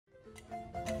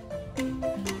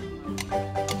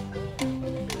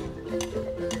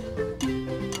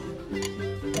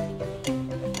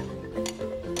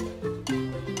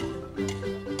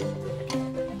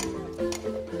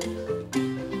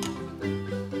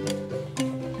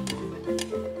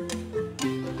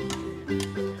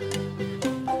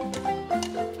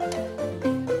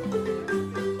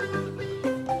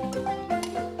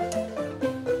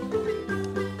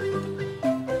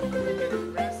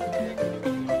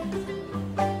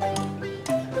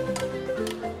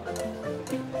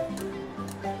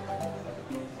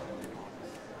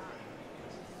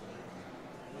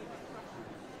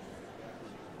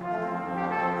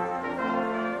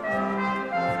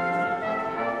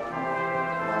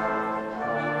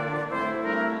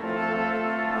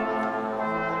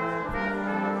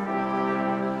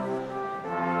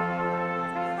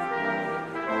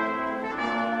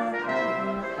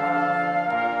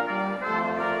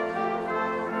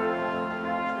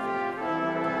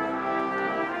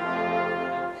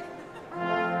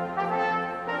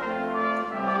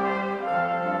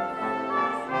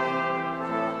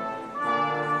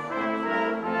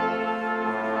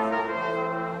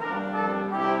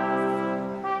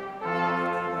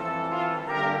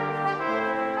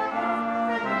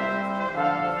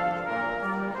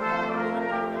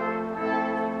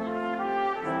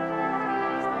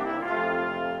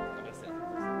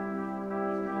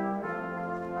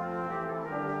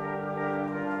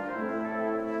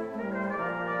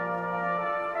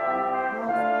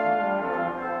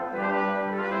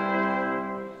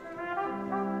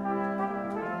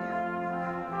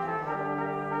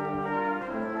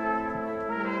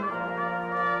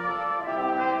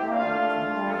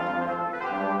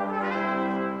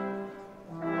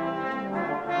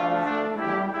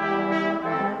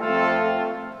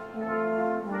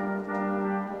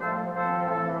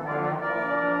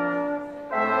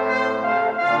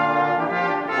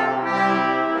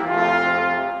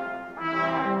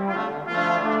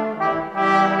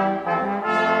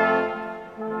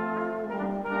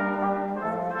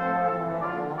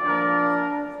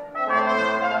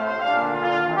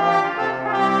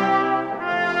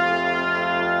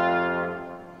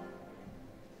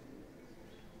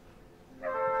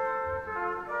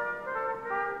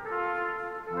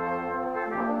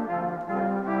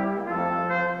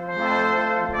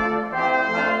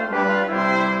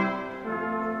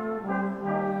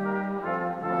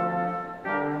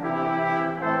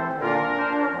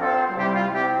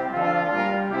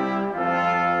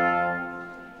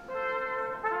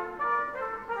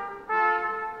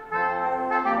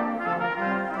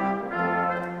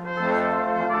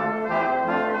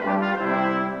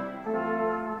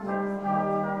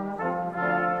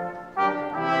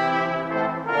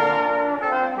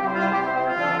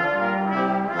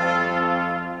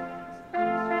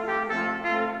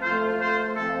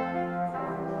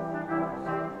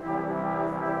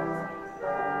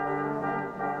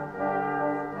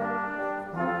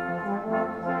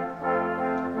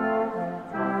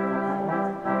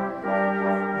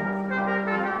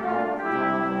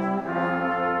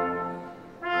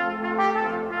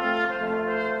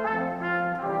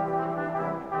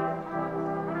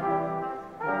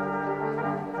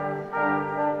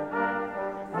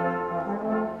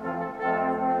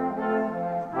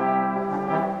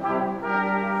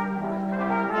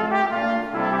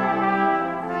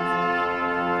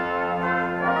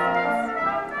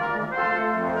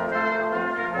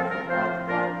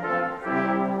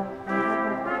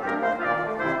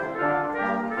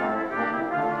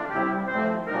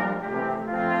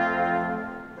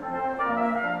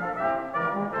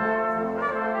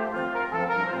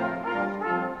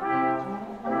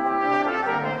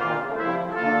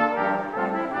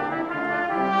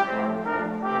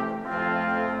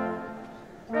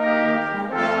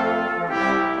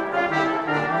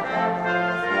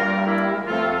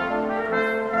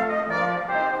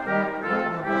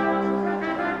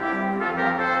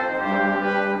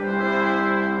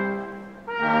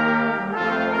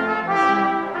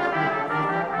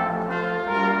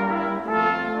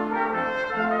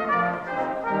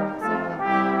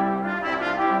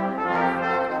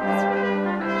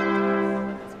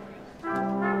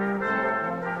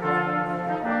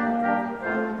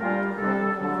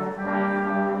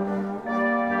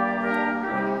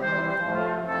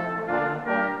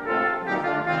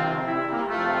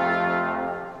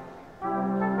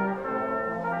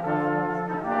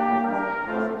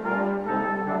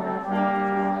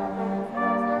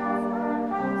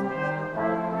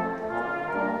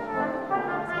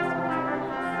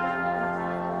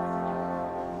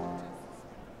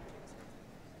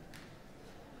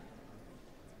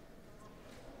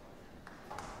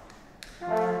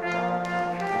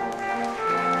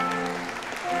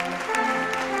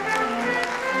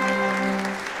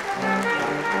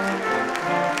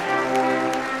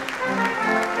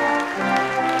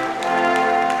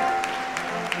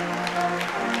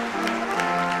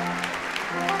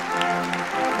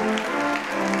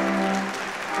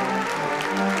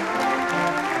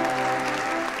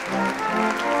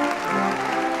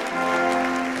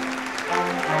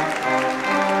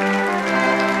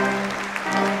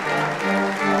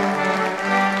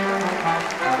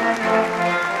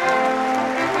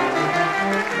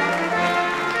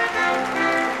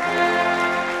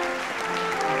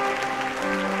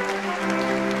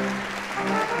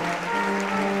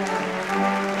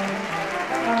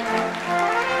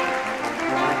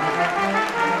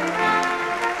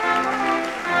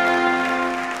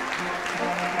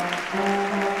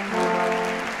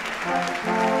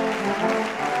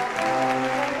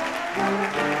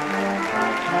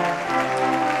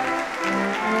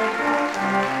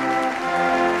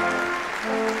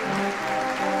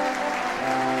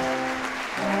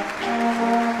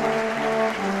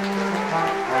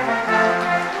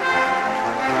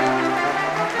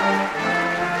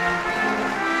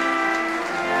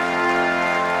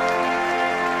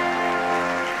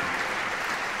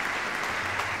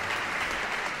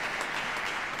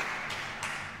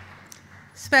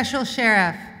Special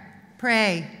Sheriff,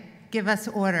 pray, give us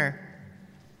order.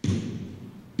 The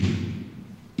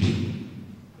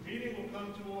meeting will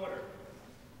come to order.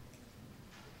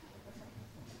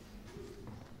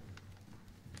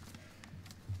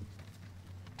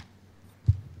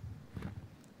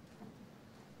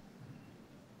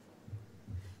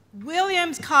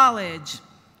 Williams College,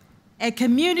 a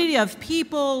community of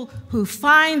people who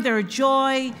find their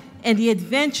joy in the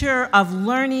adventure of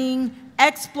learning,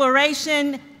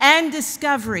 exploration, and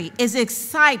discovery, is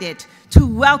excited to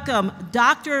welcome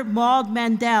Dr.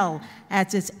 Mandel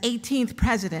as its 18th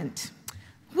president.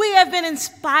 We have been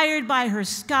inspired by her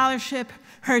scholarship,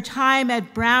 her time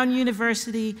at Brown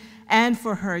University, and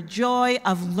for her joy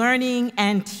of learning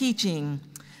and teaching.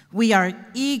 We are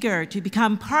eager to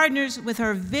become partners with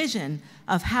her vision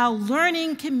of how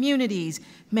learning communities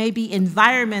may be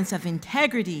environments of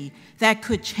integrity that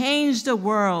could change the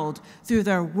world through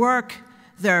their work,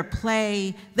 their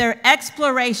play, their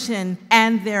exploration,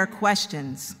 and their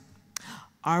questions.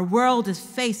 Our world is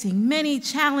facing many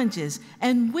challenges,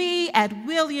 and we at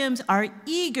Williams are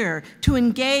eager to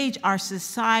engage our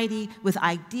society with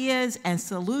ideas and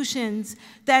solutions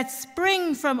that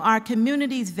spring from our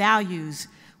community's values,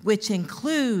 which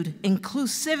include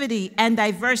inclusivity and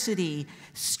diversity,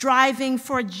 striving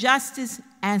for justice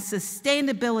and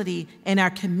sustainability in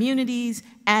our communities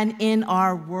and in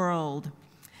our world.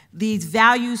 These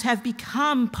values have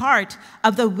become part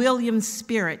of the Williams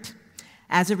spirit.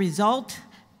 As a result,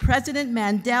 President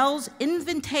Mandel's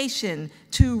invitation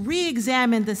to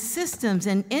re-examine the systems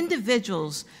and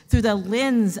individuals through the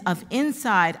lens of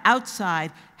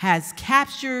inside-outside has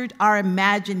captured our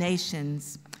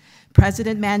imaginations.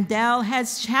 President Mandel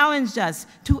has challenged us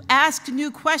to ask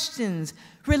new questions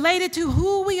related to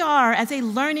who we are as a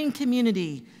learning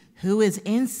community, who is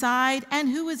inside and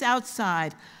who is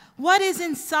outside, what is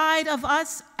inside of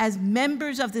us as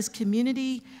members of this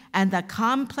community, and the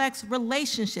complex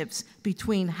relationships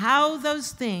between how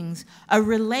those things are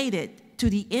related to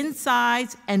the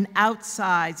insides and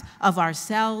outsides of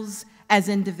ourselves as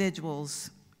individuals.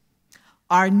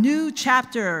 Our new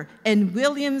chapter in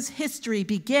Williams' history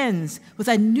begins with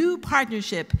a new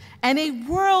partnership and a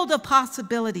world of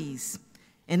possibilities.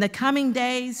 In the coming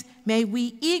days, may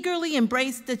we eagerly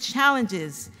embrace the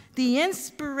challenges, the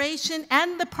inspiration,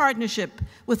 and the partnership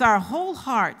with our whole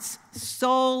hearts,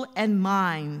 soul, and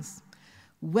minds.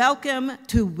 Welcome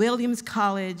to Williams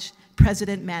College,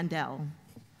 President Mandel.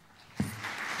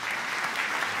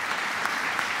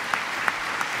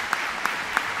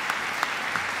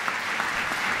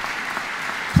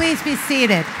 Please be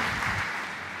seated.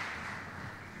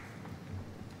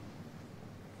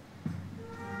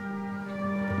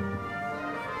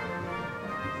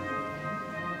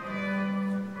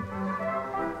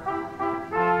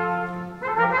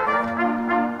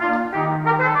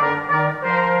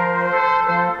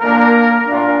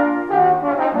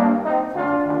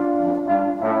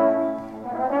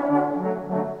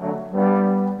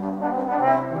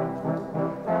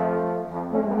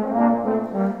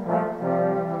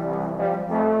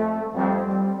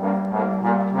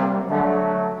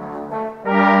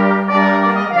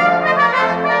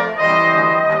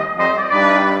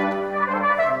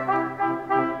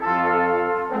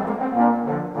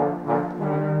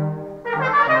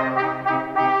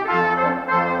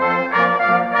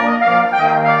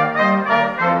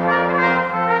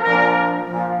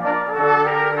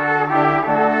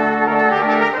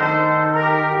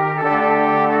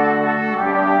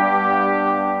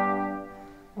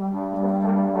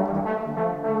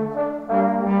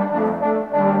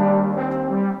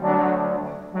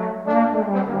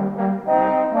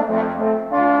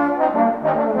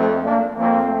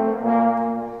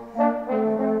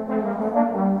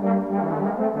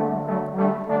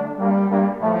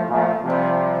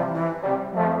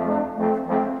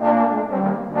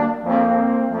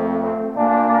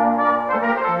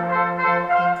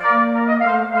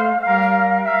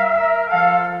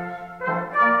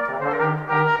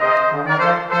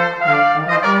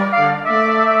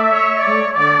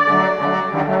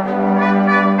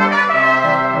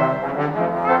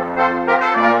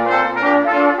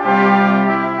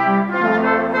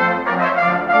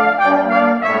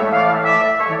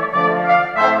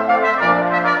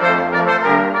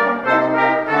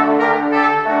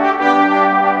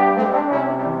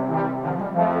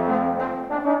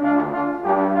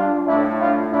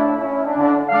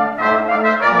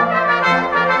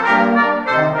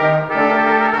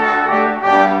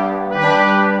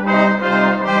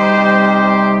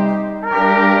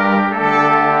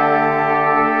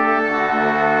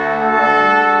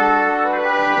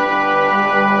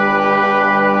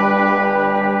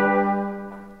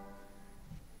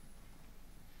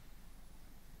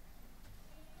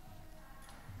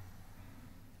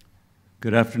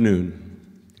 Good afternoon.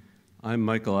 I'm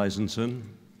Michael Eisenson,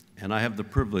 and I have the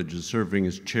privilege of serving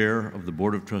as chair of the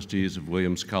Board of Trustees of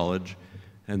Williams College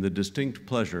and the distinct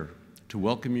pleasure to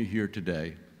welcome you here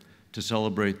today to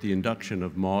celebrate the induction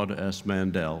of Maud S.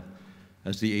 Mandel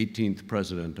as the 18th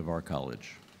president of our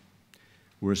college.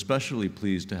 We're especially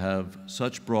pleased to have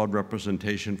such broad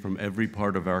representation from every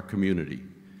part of our community.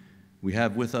 We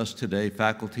have with us today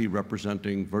faculty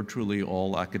representing virtually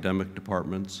all academic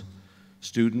departments,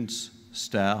 students,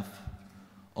 staff,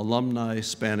 alumni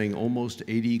spanning almost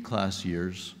 80 class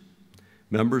years,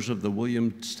 members of the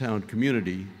Williamstown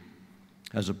community,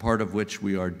 as a part of which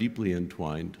we are deeply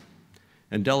entwined,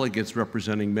 and delegates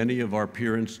representing many of our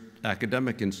peer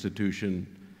academic institutions,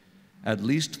 at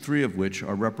least 3 of which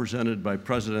are represented by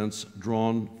presidents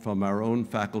drawn from our own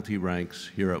faculty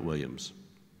ranks here at Williams.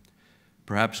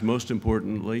 Perhaps most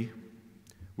importantly,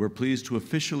 we're pleased to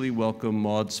officially welcome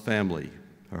Maud's family,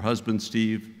 her husband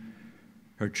Steve,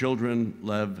 her children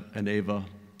Lev and Ava,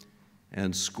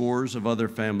 and scores of other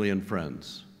family and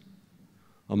friends.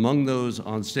 Among those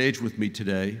on stage with me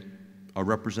today are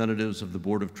representatives of the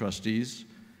Board of Trustees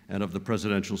and of the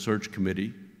Presidential Search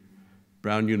Committee,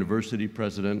 Brown University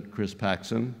President Chris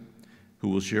Paxson, who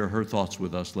will share her thoughts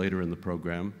with us later in the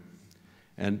program,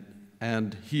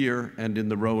 and here and in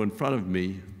the row in front of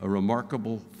me, a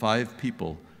remarkable 5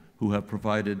 people who have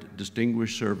provided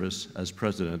distinguished service as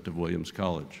president of Williams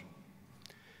College.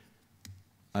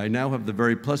 I now have the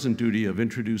very pleasant duty of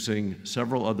introducing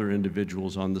several other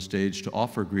individuals on the stage to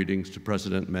offer greetings to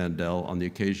President Mandel on the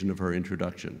occasion of her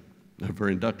induction.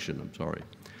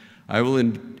 I will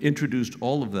introduce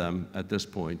all of them at this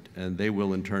point, and they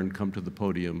will in turn come to the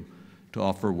podium to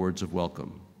offer words of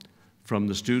welcome. From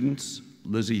the students,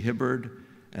 Lizzie Hibbard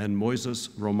and Moises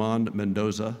Roman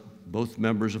Mendoza, both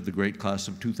members of the great class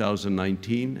of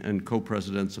 2019 and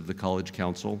co-presidents of the College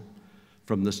Council.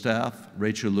 From the staff,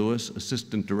 Rachel Lewis,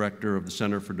 Assistant Director of the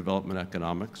Center for Development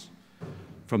Economics.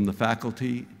 From the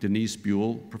faculty, Denise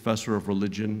Buell, Professor of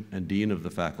Religion and Dean of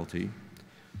the Faculty.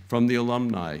 From the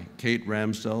alumni, Kate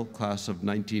Ramsdell, Class of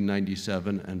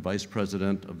 1997 and Vice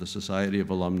President of the Society of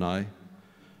Alumni.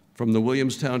 From the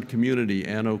Williamstown community,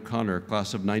 Ann O'Connor,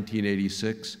 Class of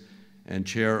 1986 and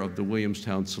Chair of the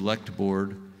Williamstown Select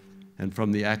Board. And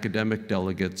from the academic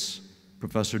delegates,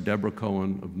 Professor Deborah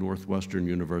Cohen of Northwestern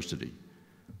University.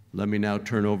 Let me now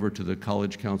turn over to the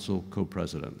College Council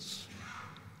co-presidents.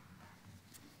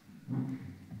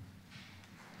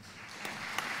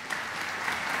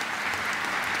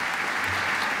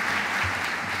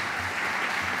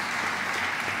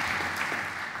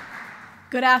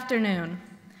 Good afternoon.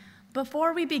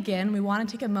 Before we begin, we want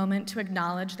to take a moment to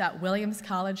acknowledge that Williams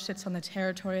College sits on the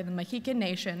territory of the Mohican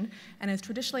Nation and is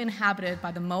traditionally inhabited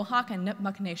by the Mohawk and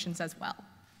Nipmuc nations as well.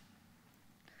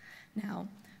 Now,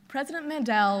 President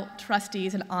Mandel,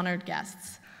 trustees, and honored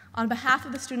guests, on behalf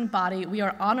of the student body, we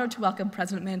are honored to welcome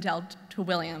President Mandel to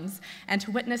Williams and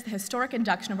to witness the historic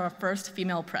induction of our first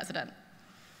female president.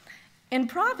 In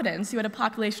Providence, you had a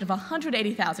population of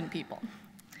 180,000 people.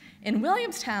 In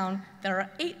Williamstown, there are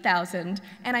 8,000,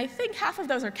 and I think half of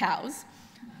those are cows.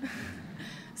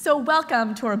 So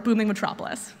welcome to our booming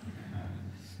metropolis.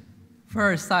 For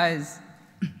our size,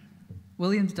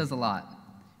 Williams does a lot.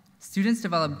 Students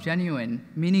develop genuine,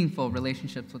 meaningful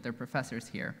relationships with their professors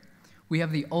here. We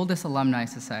have the oldest alumni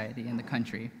society in the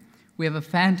country. We have a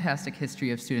fantastic history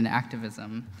of student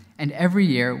activism, and every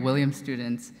year, Williams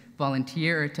students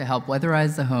volunteer to help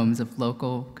weatherize the homes of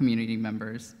local community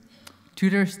members,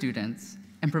 tutor students,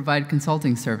 and provide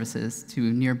consulting services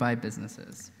to nearby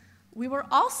businesses. We were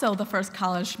also the first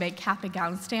college to make cap and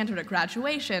gown standard at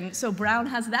graduation, so Brown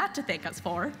has that to thank us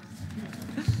for.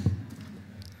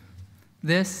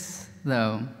 This,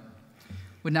 though,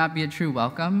 would not be a true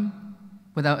welcome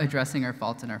without addressing our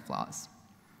faults and our flaws.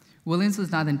 Williams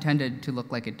was not intended to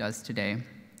look like it does today.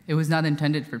 It was not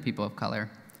intended for people of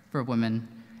color, for women,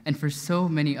 and for so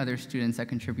many other students that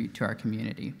contribute to our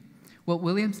community. What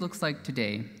Williams looks like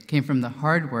today came from the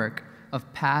hard work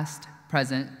of past,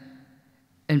 present,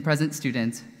 and present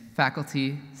students,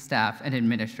 faculty, staff, and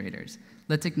administrators.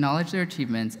 Let's acknowledge their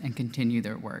achievements and continue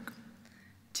their work.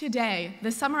 Today,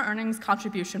 the summer earnings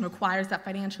contribution requires that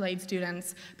financial aid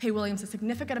students pay Williams a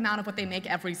significant amount of what they make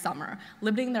every summer,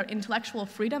 limiting their intellectual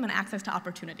freedom and access to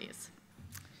opportunities.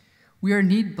 We are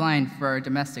need blind for our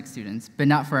domestic students, but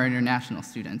not for our international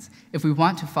students. If we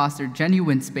want to foster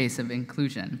genuine space of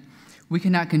inclusion, we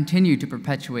cannot continue to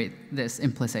perpetuate this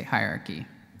implicit hierarchy.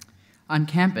 On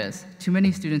campus, too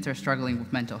many students are struggling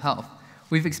with mental health.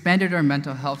 We've expanded our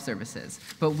mental health services,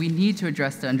 but we need to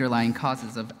address the underlying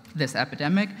causes of this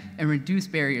epidemic and reduce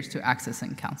barriers to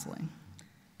accessing counseling.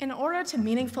 In order to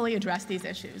meaningfully address these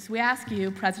issues, we ask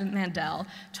you, President Mandel,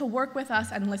 to work with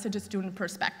us and listen to student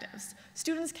perspectives.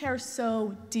 Students care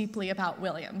so deeply about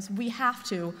Williams. We have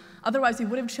to, otherwise we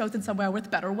would have chosen somewhere with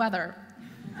better weather.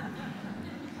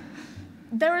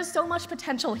 There is so much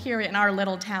potential here in our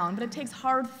little town, but it takes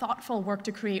hard, thoughtful work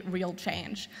to create real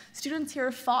change. Students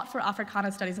here fought for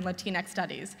Africana studies and Latinx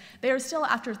studies. They are still,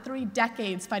 after 3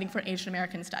 decades, fighting for Asian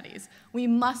American studies. We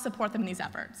must support them in these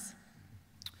efforts.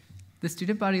 The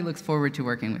student body looks forward to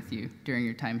working with you during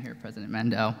your time here, President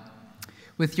Mandel.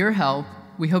 With your help,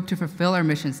 we hope to fulfill our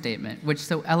mission statement, which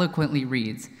so eloquently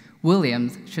reads,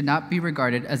 Williams should not be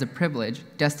regarded as a privilege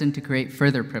destined to create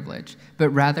further privilege, but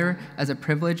rather as a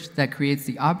privilege that creates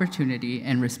the opportunity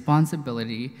and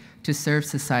responsibility to serve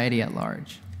society at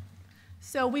large.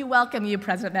 So we welcome you,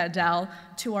 President Mandel,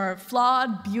 to our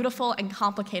flawed, beautiful, and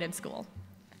complicated school.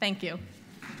 Thank you.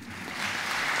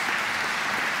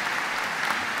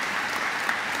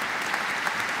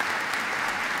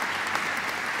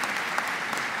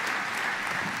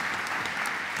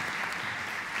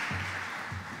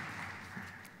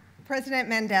 President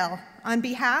Mandel, on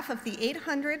behalf of the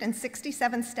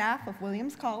 867 staff of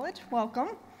Williams College,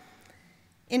 welcome.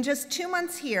 In just 2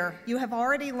 months here, you have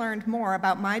already learned more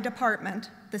about my department,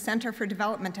 the Center for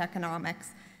Development Economics,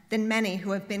 than many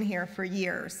who have been here for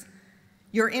years.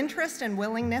 Your interest and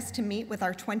willingness to meet with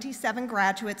our 27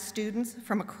 graduate students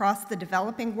from across the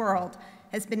developing world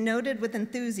has been noted with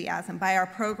enthusiasm by our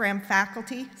program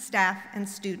faculty, staff, and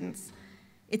students.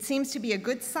 It seems to be a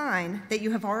good sign that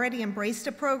you have already embraced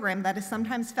a program that is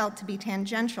sometimes felt to be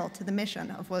tangential to the mission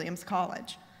of Williams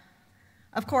College.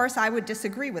 Of course, I would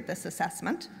disagree with this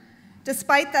assessment.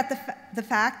 Despite the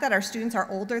fact that our students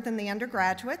are older than the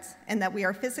undergraduates and that we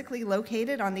are physically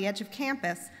located on the edge of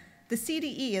campus, the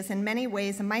CDE is in many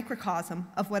ways a microcosm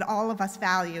of what all of us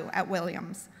value at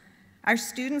Williams. Our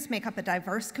students make up a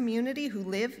diverse community who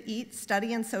live, eat,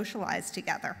 study, and socialize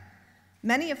together.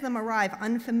 Many of them arrive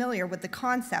unfamiliar with the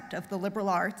concept of the liberal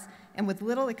arts and with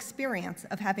little experience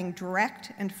of having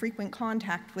direct and frequent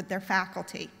contact with their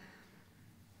faculty.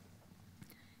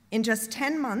 In just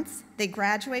 10 months, they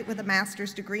graduate with a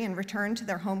master's degree and return to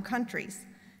their home countries.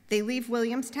 They leave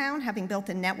Williamstown having built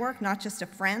a network not just of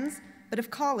friends, but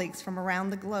of colleagues from around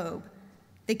the globe.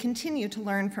 They continue to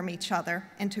learn from each other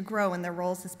and to grow in their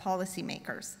roles as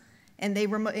policymakers. And they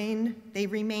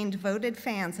remain devoted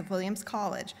fans of Williams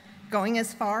College, going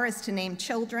as far as to name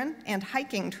children and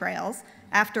hiking trails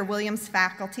after Williams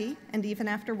faculty and even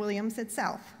after Williams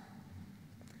itself.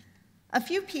 A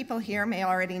few people here may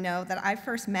already know that I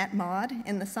first met Maud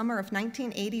in the summer of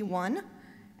 1981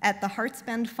 at the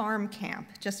Hartsbend Farm Camp,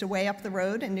 just away up the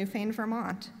road in Newfane,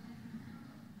 Vermont.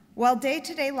 While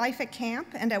day-to-day life at camp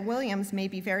and at Williams may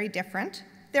be very different,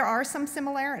 there are some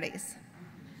similarities.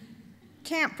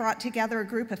 Camp brought together a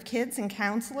group of kids and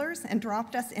counselors and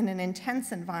dropped us in an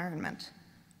intense environment.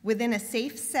 Within a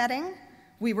safe setting,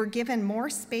 we were given more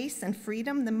space and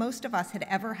freedom than most of us had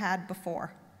ever had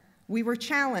before. We were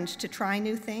challenged to try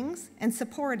new things and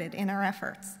supported in our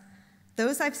efforts.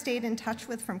 Those I've stayed in touch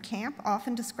with from camp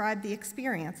often describe the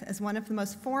experience as one of the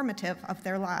most formative of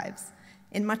their lives,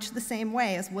 in much the same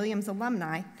way as Williams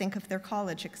alumni think of their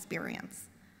college experience.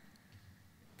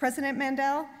 President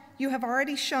Mandel, you have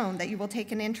already shown that you will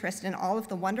take an interest in all of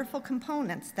the wonderful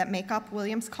components that make up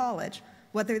Williams College,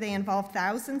 whether they involve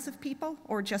thousands of people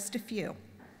or just a few.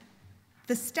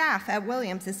 The staff at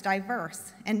Williams is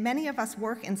diverse, and many of us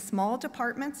work in small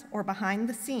departments or behind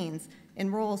the scenes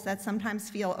in roles that sometimes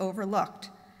feel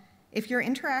overlooked. If your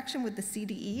interaction with the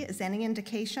CDE is any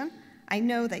indication, I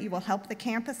know that you will help the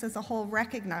campus as a whole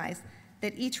recognize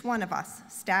that each one of us,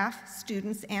 staff,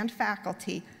 students, and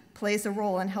faculty, plays a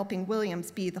role in helping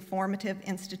Williams be the formative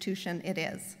institution it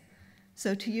is.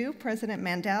 So to you, President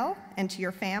Mandel, and to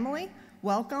your family,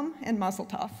 welcome and mazel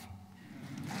tov.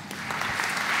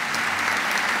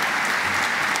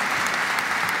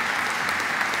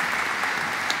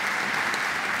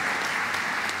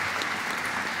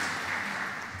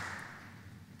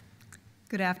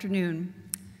 Good afternoon.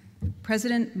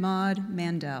 President Maud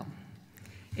Mandel,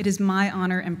 it is my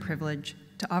honor and privilege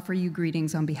to offer you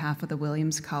greetings on behalf of the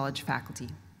Williams College faculty.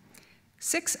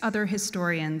 6 other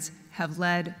historians have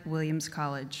led Williams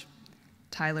College: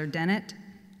 Tyler Dennett,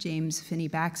 James Finney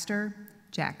Baxter,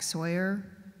 Jack Sawyer,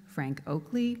 Frank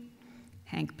Oakley,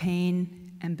 Hank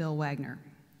Payne, and Bill Wagner.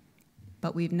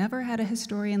 But we've never had a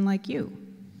historian like you.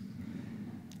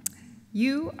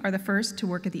 You are the first to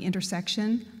work at the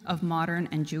intersection of modern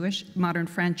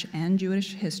French and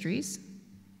Jewish histories.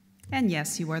 And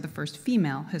yes, you are the first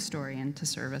female historian to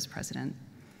serve as president.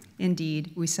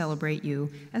 Indeed, we celebrate you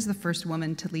as the first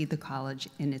woman to lead the college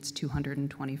in its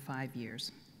 225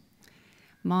 years.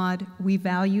 Maud, we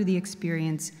value the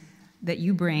experience that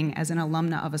you bring as an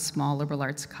alumna of a small liberal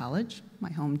arts college, my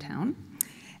hometown,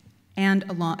 and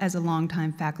as a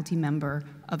longtime faculty member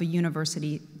of a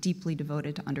university deeply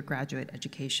devoted to undergraduate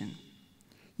education.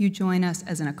 You join us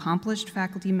as an accomplished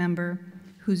faculty member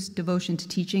whose devotion to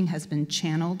teaching has been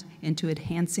channeled into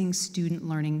enhancing student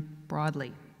learning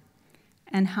broadly.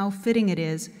 And how fitting it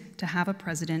is to have a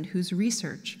president whose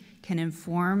research can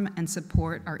inform and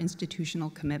support our institutional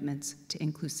commitments to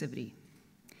inclusivity.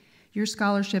 Your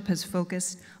scholarship has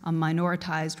focused on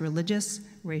minoritized religious,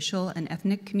 racial, and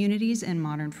ethnic communities in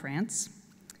modern France,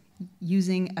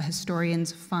 using a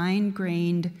historian's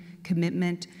fine-grained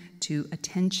commitment to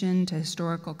attention to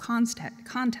historical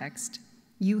context.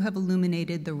 You have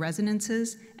illuminated the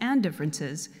resonances and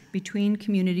differences between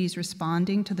communities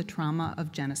responding to the trauma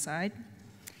of genocide,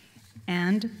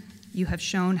 and you have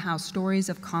shown how stories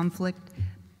of conflict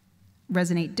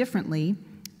resonate differently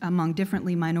among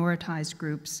differently minoritized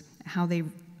groups, how they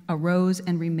arose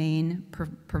and remain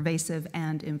pervasive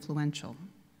and influential.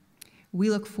 We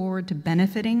look forward to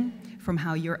benefiting from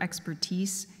how your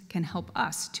expertise can help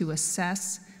us to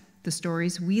assess the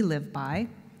stories we live by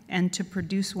and to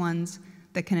produce ones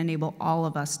that can enable all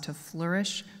of us to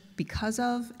flourish because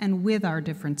of and with our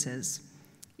differences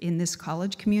in this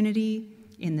college community,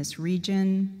 in this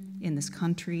region, in this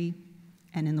country,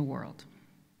 and in the world.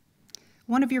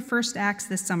 One of your first acts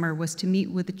this summer was to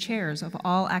meet with the chairs of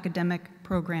all academic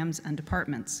programs and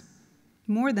departments.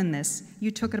 More than this,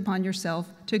 you took it upon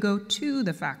yourself to go to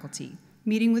the faculty,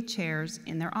 meeting with chairs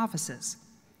in their offices.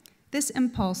 This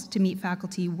impulse to meet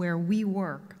faculty where we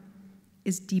work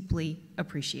is deeply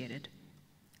appreciated.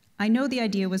 I know the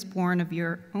idea was born of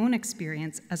your own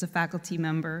experience as a faculty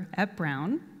member at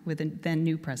Brown with the then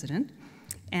new president,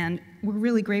 and we're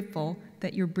really grateful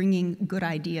that you're bringing good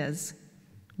ideas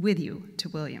with you to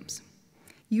Williams.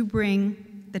 You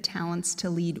bring the talents to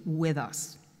lead with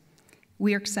us.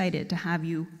 We are excited to have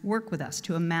you work with us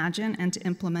to imagine and to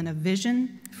implement a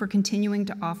vision for continuing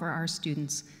to offer our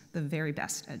students the very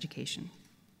best education.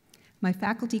 My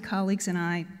faculty colleagues and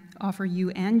I offer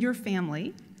you and your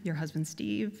family, your husband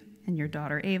Steve, and your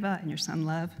daughter Ava, and your son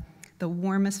Lev, the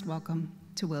warmest welcome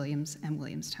to Williams and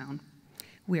Williamstown.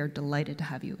 We are delighted to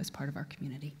have you as part of our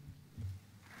community.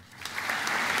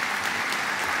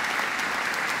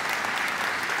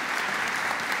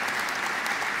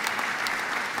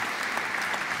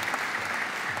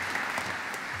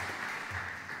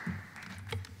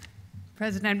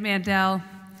 President Mandel,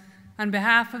 on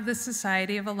behalf of the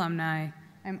Society of Alumni,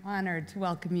 I'm honored to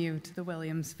welcome you to the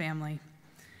Williams family.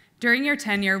 During your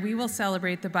tenure, we will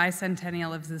celebrate the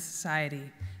bicentennial of the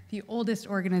Society, the oldest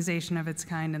organization of its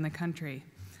kind in the country.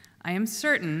 I am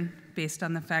certain, based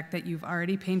on the fact that you've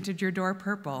already painted your door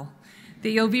purple,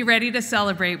 that you'll be ready to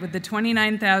celebrate with the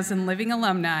 29,000 living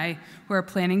alumni who are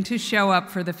planning to show up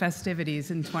for the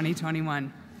festivities in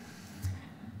 2021.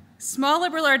 Small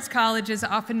liberal arts colleges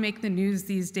often make the news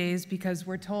these days because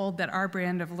we're told that our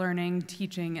brand of learning,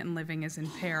 teaching, and living is in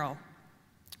peril.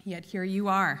 Yet here you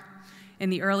are,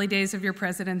 in the early days of your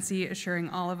presidency, assuring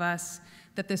all of us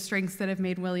that the strengths that have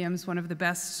made Williams one of the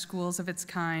best schools of its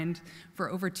kind for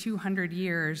over 200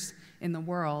 years in the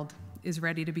world is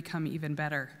ready to become even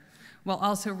better, while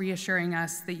also reassuring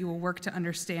us that you will work to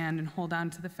understand and hold on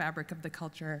to the fabric of the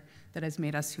culture that has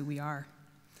made us who we are.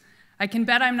 I can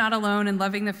bet I'm not alone in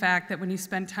loving the fact that when you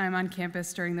spent time on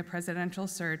campus during the presidential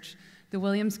search, the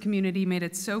Williams community made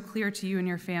it so clear to you and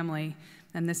your family,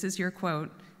 and this is your quote,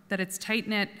 that its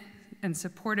tight-knit and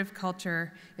supportive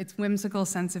culture, its whimsical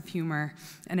sense of humor,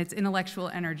 and its intellectual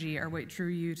energy are what drew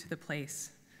you to the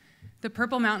place. The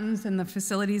Purple Mountains and the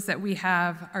facilities that we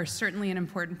have are certainly an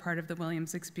important part of the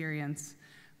Williams experience,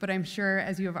 but I'm sure,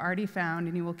 as you have already found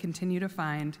and you will continue to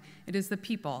find, it is the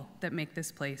people that make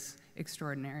this place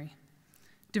extraordinary.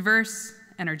 Diverse,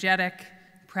 energetic,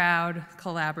 proud,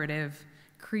 collaborative,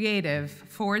 creative,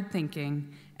 forward-thinking,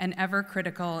 and ever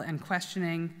critical and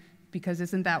questioning, because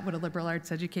isn't that what a liberal arts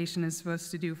education is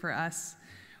supposed to do for us?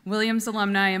 Williams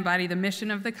alumni embody the mission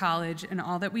of the college in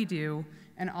all that we do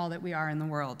and all that we are in the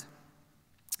world.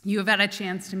 You have had a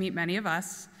chance to meet many of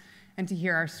us and to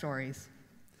hear our stories.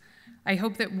 I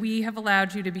hope that we have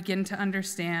allowed you to begin to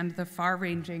understand the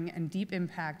far-ranging and deep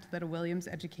impact that a Williams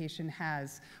education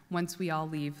has once we all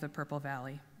leave the Purple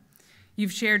Valley.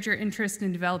 You've shared your interest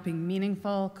in developing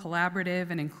meaningful,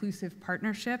 collaborative, and inclusive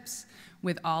partnerships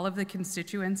with all of the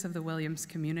constituents of the Williams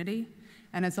community,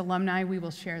 and as alumni, we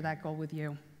will share that goal with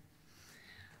you.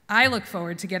 I look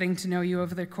forward to getting to know you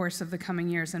over the course of the coming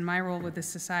years in my role with the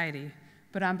society,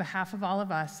 but on behalf of all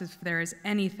of us, if there is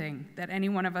anything that any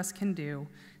one of us can do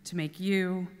to make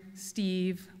you,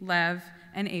 Steve, Lev,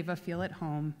 and Ava feel at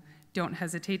home, don't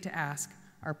hesitate to ask.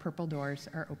 Our purple doors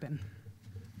are open.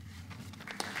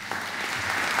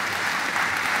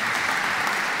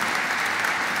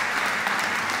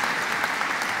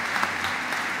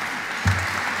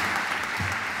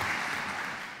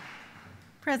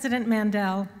 President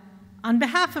Mandel, on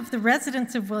behalf of the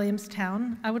residents of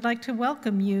Williamstown, I would like to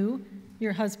welcome you,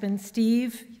 your husband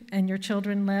Steve, and your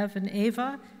children Lev and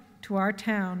Ava to our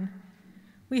town.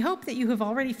 We hope that you have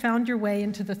already found your way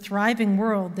into the thriving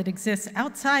world that exists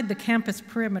outside the campus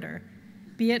perimeter,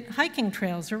 be it hiking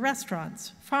trails or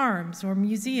restaurants, farms or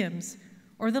museums,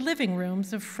 or the living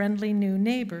rooms of friendly new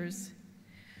neighbors.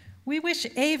 We wish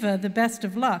Ava the best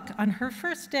of luck on her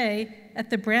first day at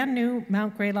the brand new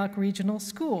Mount Greylock Regional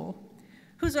School,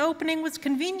 whose opening was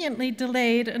conveniently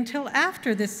delayed until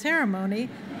after this ceremony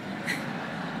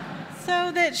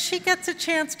so that she gets a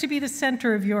chance to be the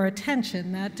center of your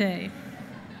attention that day.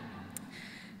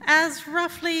 As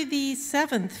roughly the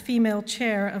 7th female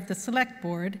chair of the Select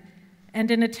Board,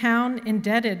 and in a town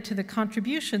indebted to the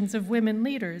contributions of women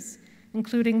leaders,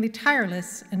 including the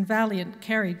tireless and valiant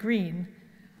Carrie Green,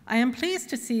 I am pleased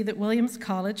to see that Williams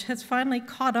College has finally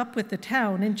caught up with the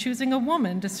town in choosing a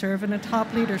woman to serve in a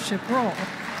top leadership role.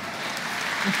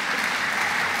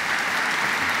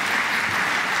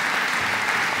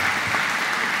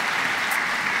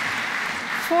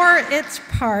 For its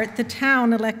part, the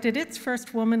town elected its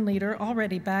first woman leader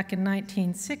already back in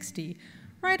 1960,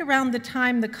 right around the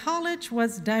time the college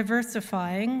was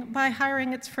diversifying by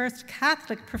hiring its first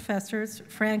Catholic professors,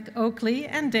 Frank Oakley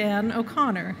and Dan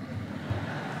O'Connor.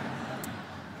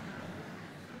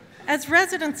 As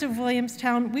residents of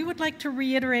Williamstown, we would like to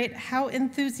reiterate how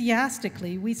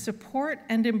enthusiastically we support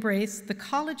and embrace the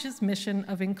college's mission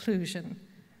of inclusion,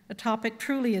 a topic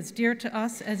truly as dear to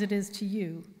us as it is to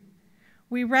you.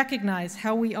 We recognize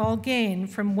how we all gain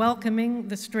from welcoming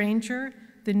the stranger,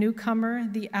 the newcomer,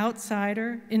 the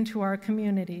outsider into our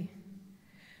community.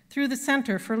 Through the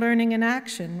Center for Learning in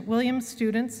Action, Williams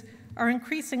students are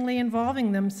increasingly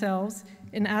involving themselves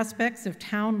in aspects of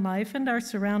town life and our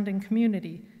surrounding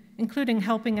community, including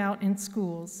helping out in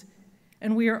schools,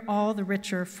 and we are all the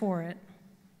richer for it.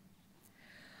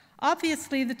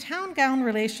 Obviously, the town-gown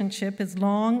relationship is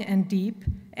long and deep,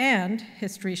 and,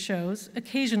 history shows,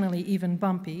 occasionally even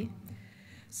bumpy.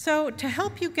 So to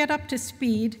help you get up to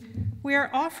speed, we are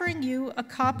offering you a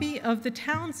copy of the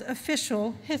town's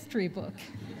official history book,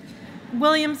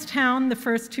 Williamstown, the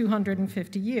First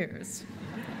 250 Years.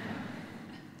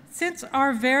 Since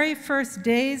our very first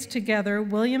days together,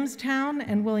 Williamstown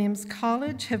and Williams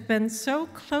College have been so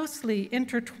closely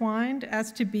intertwined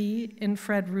as to be, in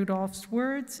Fred Rudolph's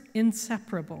words,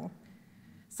 inseparable,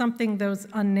 something those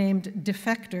unnamed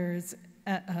defectors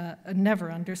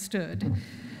never understood.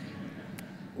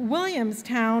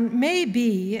 Williamstown may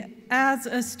be, as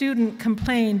a student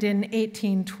complained in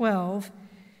 1812,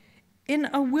 in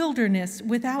a wilderness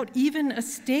without even a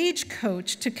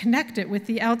stagecoach to connect it with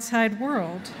the outside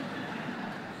world.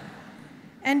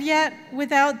 And yet,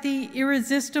 without the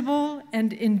irresistible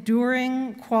and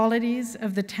enduring qualities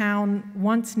of the town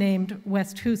once named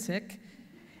West Hoosick,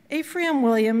 Ephraim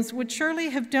Williams would surely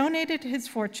have donated his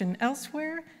fortune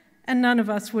elsewhere, and none of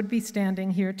us would be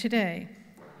standing here today.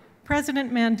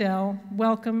 President Mandel,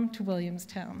 welcome to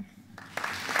Williamstown.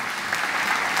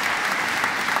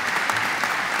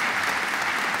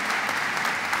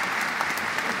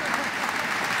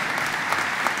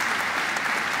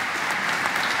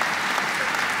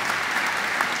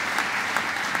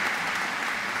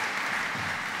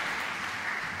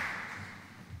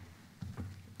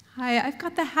 Hi, I've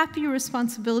got the happy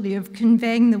responsibility of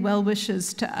conveying the well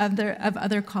wishes to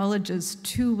other colleges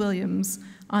to Williams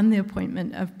on the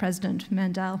appointment of President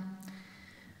Mandel.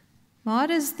 Maud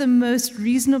is the most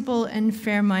reasonable and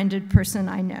fair-minded person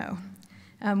I know,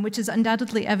 which is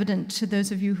undoubtedly evident to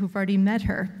those of you who've already met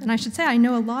her. And I should say I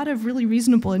know a lot of really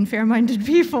reasonable and fair-minded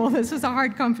people. This was a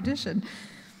hard competition.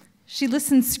 She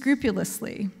listens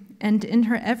scrupulously, and in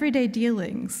her everyday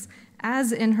dealings,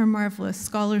 as in her marvelous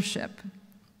scholarship,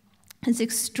 is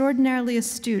extraordinarily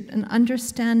astute in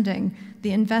understanding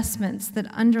the investments that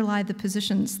underlie the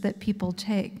positions that people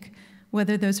take,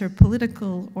 whether those are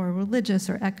political or religious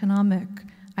or economic,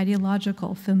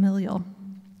 ideological, familial.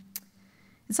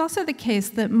 It's also the case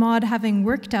that Maud, having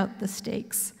worked out the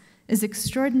stakes, is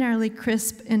extraordinarily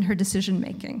crisp in her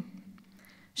decision-making.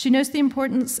 She knows the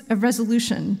importance of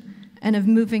resolution and of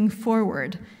moving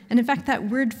forward, and in fact, that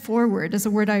word forward is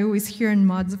a word I always hear in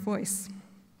Maud's voice.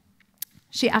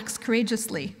 She acts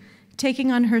courageously,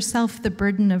 taking on herself the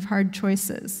burden of hard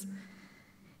choices.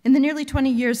 In the nearly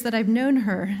 20 years that I've known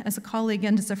her as a colleague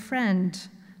and as a friend,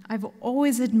 I've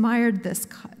always admired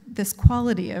this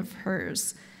quality of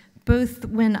hers, both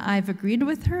when I've agreed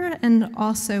with her and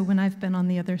also when I've been on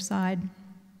the other side.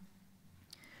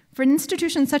 For an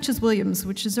institution such as Williams,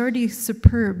 which is already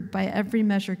superb by every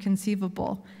measure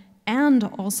conceivable, and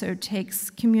also takes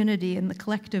community and the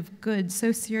collective good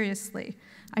so seriously,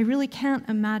 I really can't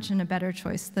imagine a better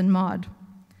choice than Maud.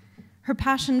 Her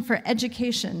passion for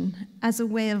education as a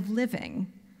way of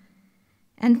living,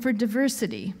 and for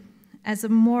diversity as a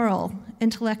moral,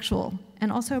 intellectual,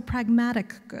 and also a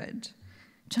pragmatic good,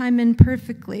 chime in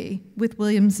perfectly with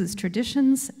Williams's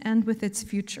traditions and with its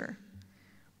future.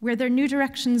 Where there are new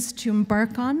directions to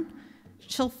embark on,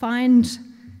 she'll find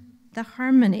the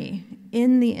harmony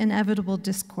in the inevitable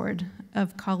discord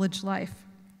of college life.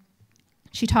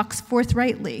 She talks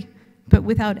forthrightly, but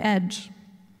without edge.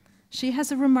 She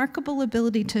has a remarkable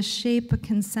ability to shape a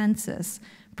consensus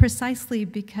precisely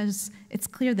because it's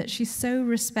clear that she so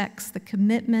respects the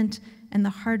commitment and the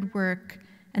hard work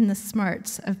and the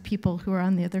smarts of people who are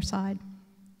on the other side.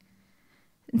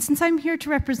 And since I'm here to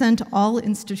represent all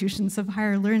institutions of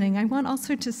higher learning, I want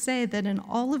also to say that in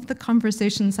all of the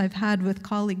conversations I've had with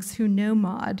colleagues who know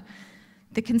Maud,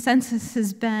 the consensus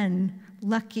has been,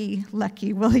 lucky,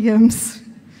 lucky Williams.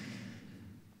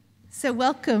 So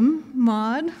welcome,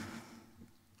 Maud,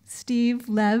 Steve,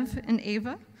 Lev, and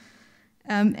Ava,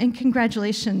 and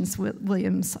congratulations,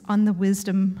 Williams, on the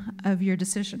wisdom of your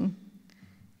decision.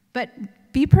 But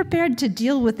be prepared to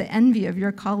deal with the envy of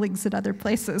your colleagues at other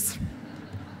places.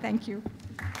 Thank you.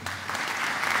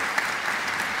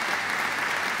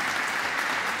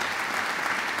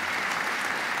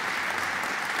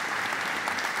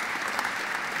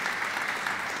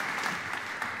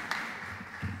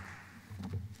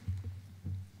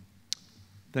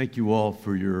 Thank you all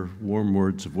for your warm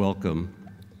words of welcome.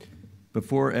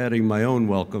 Before adding my own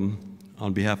welcome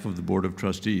on behalf of the Board of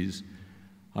Trustees,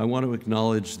 I want to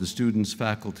acknowledge the students,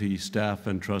 faculty, staff,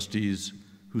 and trustees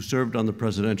who served on the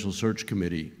Presidential Search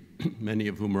Committee, many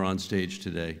of whom are on stage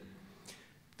today.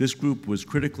 This group was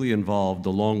critically involved,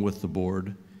 along with the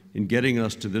board, in getting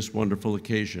us to this wonderful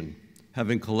occasion,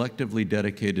 having collectively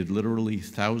dedicated literally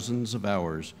thousands of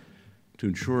hours to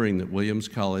ensuring that Williams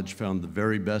College found the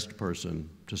very best person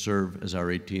to serve as our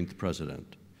 18th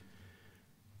president.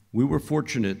 We were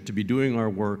fortunate to be doing our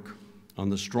work on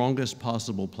the strongest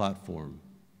possible platform,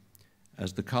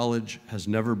 as the college has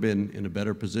never been in a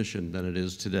better position than it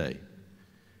is today.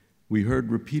 We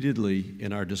heard repeatedly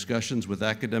in our discussions with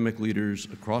academic leaders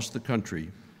across the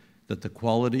country that the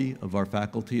quality of our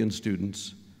faculty and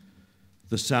students,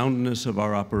 the soundness of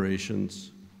our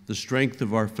operations, the strength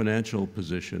of our financial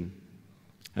position,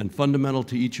 and fundamental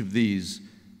to each of these,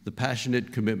 the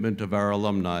passionate commitment of our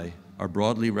alumni are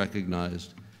broadly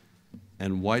recognized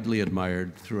and widely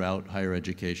admired throughout higher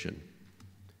education.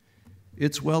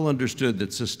 It's well understood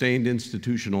that sustained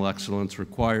institutional excellence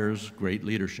requires great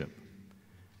leadership.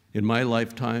 In my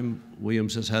lifetime,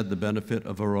 Williams has had the benefit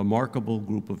of a remarkable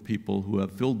group of people who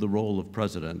have filled the role of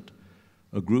president,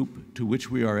 a group to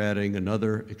which we are adding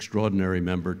another extraordinary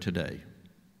member today.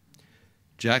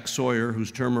 Jack Sawyer,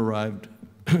 whose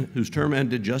term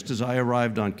ended just as I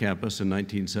arrived on campus in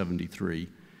 1973,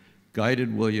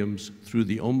 guided Williams through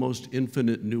the almost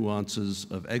infinite nuances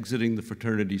of exiting the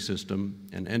fraternity system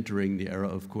and entering the era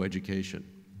of coeducation.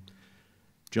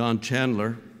 John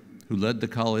Chandler, who led the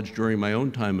college during my own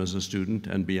time as a student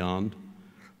and beyond,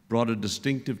 brought a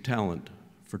distinctive talent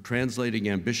for translating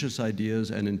ambitious ideas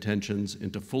and intentions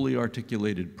into fully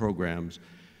articulated programs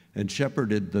and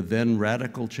shepherded the then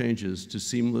radical changes to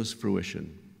seamless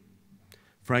fruition.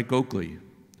 Frank Oakley,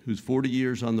 whose 40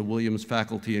 years on the Williams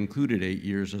faculty included 8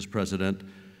 years as president,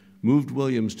 moved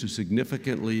Williams to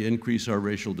significantly increase our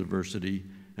racial diversity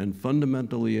and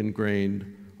fundamentally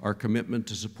ingrained our commitment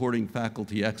to supporting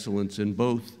faculty excellence in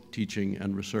both teaching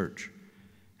and research.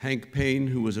 Hank Payne,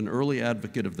 who was an early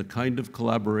advocate of the kind of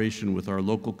collaboration with our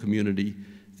local community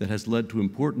that has led to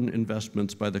important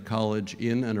investments by the college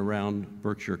in and around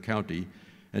Berkshire County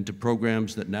and to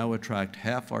programs that now attract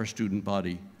half our student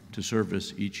body to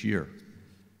service each year.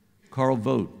 Carl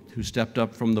Vogt, who stepped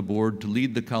up from the board to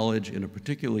lead the college in a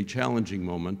particularly challenging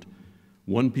moment,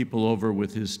 won people over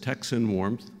with his Texan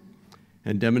warmth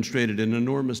and demonstrated an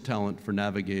enormous talent for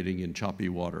navigating in choppy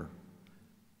water.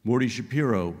 Morty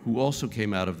Shapiro, who also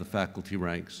came out of the faculty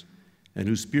ranks and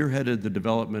who spearheaded the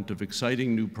development of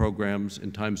exciting new programs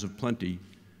in times of plenty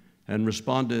and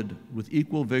responded with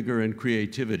equal vigor and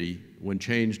creativity when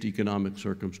changed economic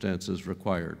circumstances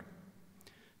required.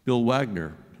 Bill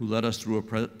Wagner, who led us through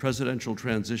a presidential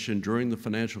transition during the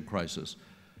financial crisis,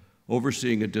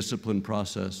 overseeing a disciplined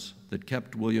process that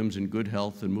kept Williams in good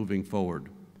health and moving forward.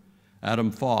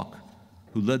 Adam Falk,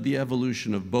 who led the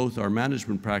evolution of both our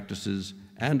management practices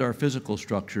and our physical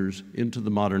structures into the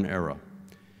modern era,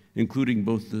 including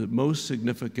both the most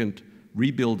significant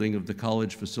rebuilding of the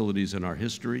college facilities in our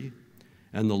history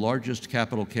and the largest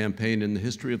capital campaign in the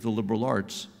history of the liberal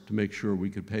arts to make sure we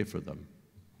could pay for them.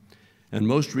 And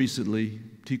most recently,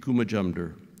 Tiku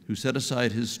Majumdar, who set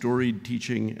aside his storied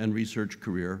teaching and research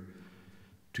career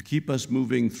to keep us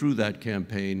moving through that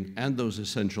campaign and those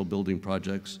essential building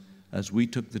projects as we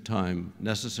took the time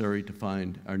necessary to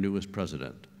find our newest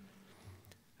president.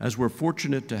 As we're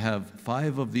fortunate to have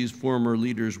 5 of these former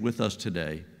leaders with us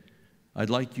today, I'd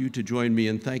like you to join me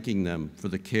in thanking them for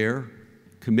the care,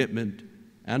 commitment,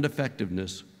 and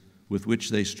effectiveness with which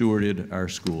they stewarded our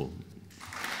school.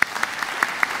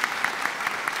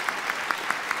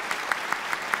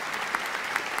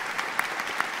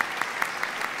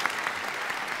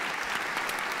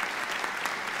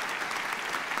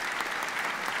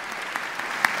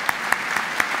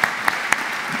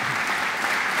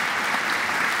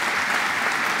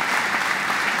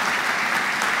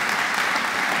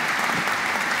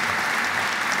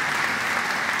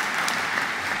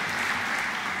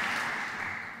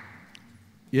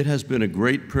 It has been a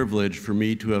great privilege for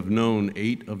me to have known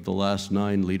 8 of the last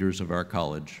 9 leaders of our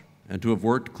college and to have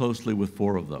worked closely with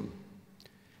 4 of them.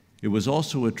 It was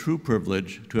also a true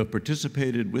privilege to have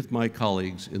participated with my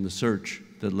colleagues in the search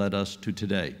that led us to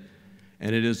today.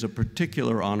 And it is a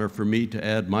particular honor for me to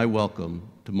add my welcome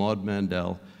to Maud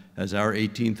Mandel as our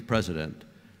 18th president,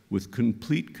 with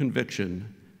complete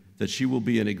conviction that she will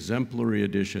be an exemplary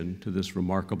addition to this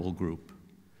remarkable group.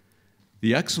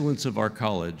 The excellence of our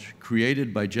college,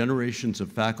 created by generations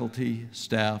of faculty,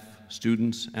 staff,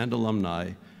 students, and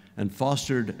alumni, and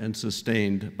fostered and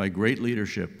sustained by great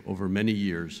leadership over many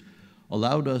years,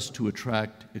 allowed us to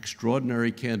attract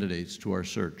extraordinary candidates to our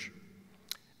search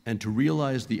and to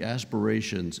realize the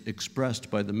aspirations expressed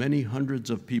by the many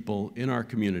hundreds of people in our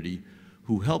community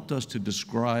who helped us to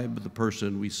describe the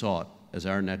person we sought as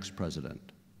our next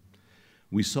president.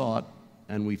 We sought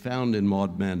and we found in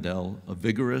Maud Mandel a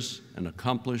vigorous and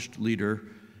accomplished leader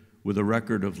with a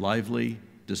record of lively,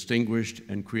 distinguished,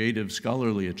 and creative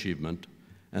scholarly achievement,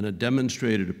 and a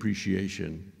demonstrated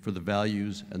appreciation for the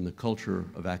values and the culture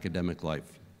of academic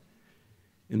life.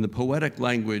 In the poetic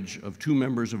language of 2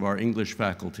 members of our English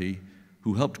faculty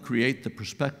who helped create the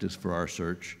prospectus for our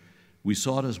search, we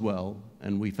sought as well,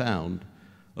 and we found,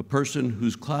 a person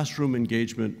whose classroom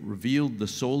engagement revealed the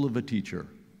soul of a teacher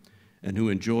and who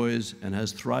enjoys and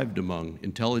has thrived among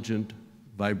intelligent,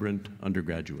 vibrant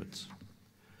undergraduates.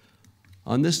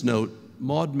 On this note,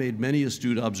 Maud made many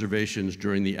astute observations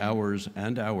during the hours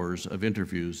and hours of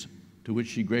interviews to which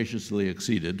she graciously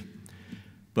acceded,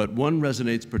 but one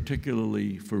resonates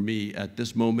particularly for me at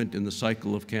this moment in the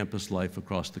cycle of campus life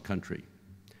across the country,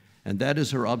 and that is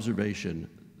her observation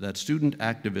that student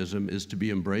activism is to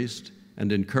be embraced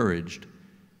and encouraged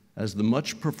as the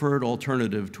much preferred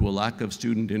alternative to a lack of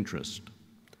student interest.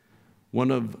 One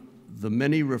of the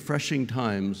many refreshing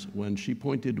times when she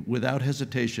pointed without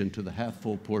hesitation to the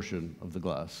half-full portion of the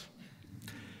glass.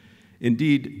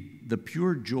 Indeed, the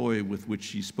pure joy with which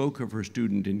she spoke of her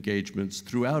student engagements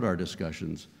throughout our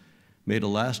discussions made a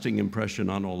lasting impression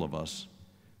on all of us,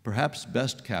 perhaps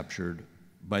best captured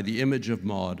by the image of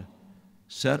Maud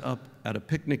set up at a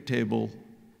picnic table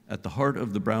at the heart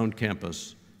of the Brown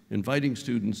campus, inviting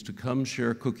students to come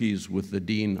share cookies with the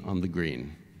dean on the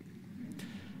green.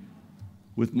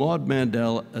 With Maud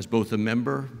Mandel as both a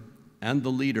member and the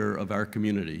leader of our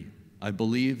community, I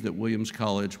believe that Williams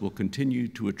College will continue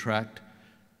to attract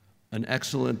an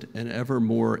excellent and ever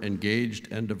more engaged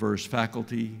and diverse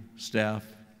faculty, staff,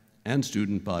 and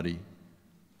student body,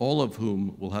 all of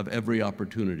whom will have every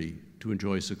opportunity to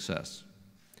enjoy success.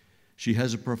 She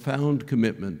has a profound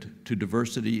commitment to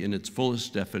diversity in its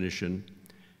fullest definition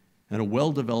and a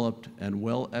well-developed and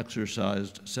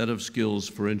well-exercised set of skills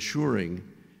for ensuring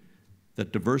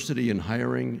that diversity in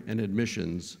hiring and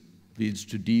admissions leads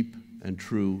to deep and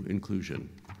true inclusion.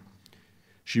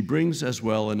 She brings as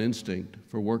well an instinct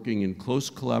for working in close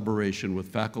collaboration with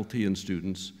faculty and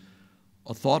students,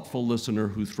 a thoughtful listener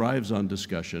who thrives on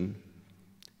discussion,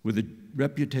 with a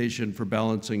reputation for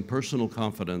balancing personal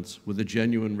confidence with a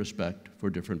genuine respect for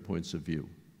different points of view.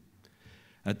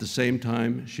 At the same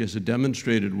time, she has a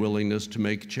demonstrated willingness to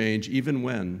make change even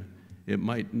when it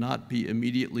might not be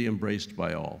immediately embraced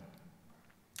by all.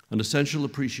 An essential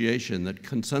appreciation that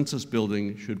consensus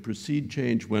building should precede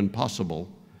change when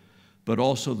possible, but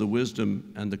also the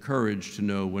wisdom and the courage to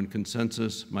know when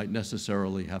consensus might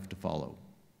necessarily have to follow.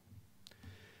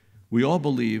 We all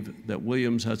believe that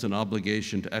Williams has an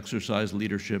obligation to exercise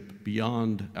leadership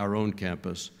beyond our own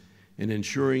campus in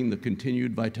ensuring the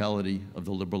continued vitality of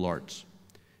the liberal arts,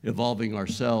 evolving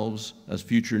ourselves as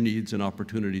future needs and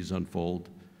opportunities unfold,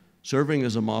 serving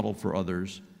as a model for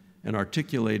others, and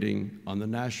articulating on the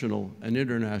national and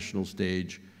international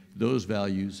stage those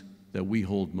values that we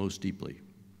hold most deeply.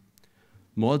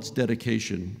 Maud's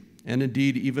dedication, and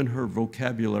indeed even her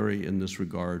vocabulary in this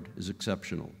regard, is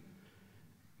exceptional.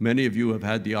 Many of you have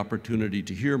had the opportunity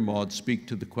to hear Maud speak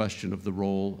to the question of the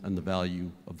role and the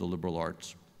value of the liberal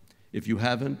arts. If you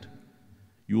haven't,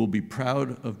 you will be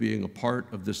proud of being a part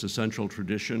of this essential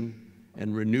tradition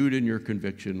and renewed in your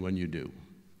conviction when you do.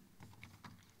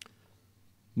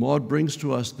 Maud brings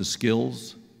to us the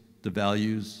skills, the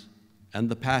values, and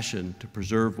the passion to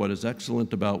preserve what is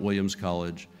excellent about Williams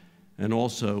College, and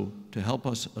also to help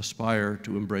us aspire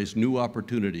to embrace new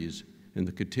opportunities in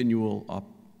the continual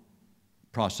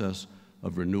process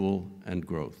of renewal and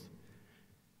growth.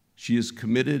 She is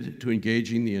committed to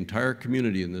engaging the entire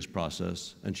community in this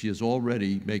process, and she is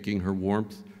already making her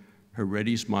warmth, her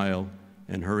ready smile,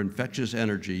 and her infectious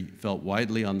energy felt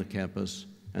widely on the campus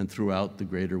and throughout the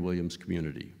greater Williams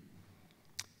community.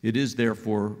 It is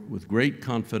therefore with great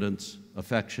confidence,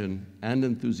 affection, and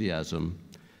enthusiasm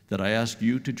that I ask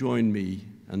you to join me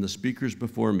and the speakers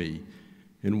before me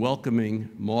in welcoming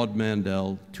Maud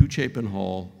Mandel to Chapin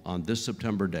Hall on this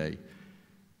September day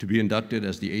to be inducted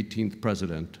as the 18th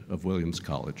president of Williams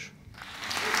College.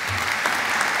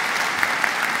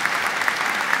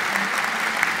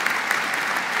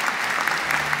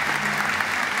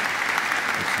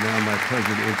 It's now my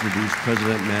pleasure to introduce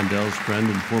President Mandel's friend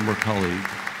and former colleague,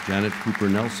 Janet Cooper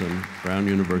Nelson, Brown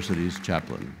University's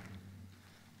chaplain.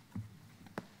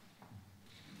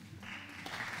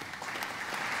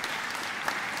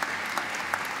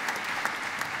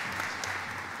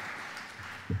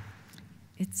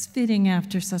 It's fitting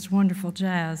after such wonderful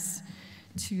jazz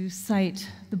to cite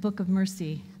the Book of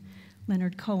Mercy,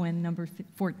 Leonard Cohen, number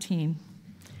 14.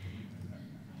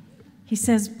 He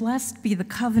says, "Blessed be the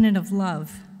covenant of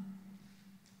love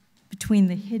between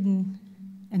the hidden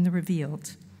and the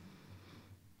revealed."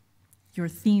 Your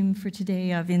theme for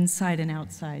today of inside and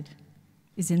outside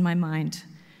is in my mind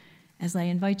as I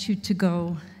invite you to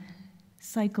go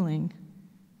cycling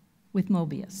with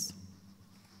Mobius.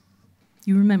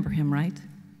 You remember him, right?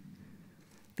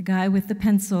 The guy with the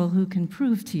pencil who can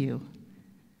prove to you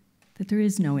that there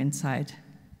is no inside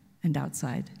and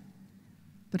outside,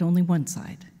 but only one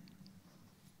side.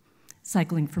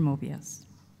 Cycling for Mobius.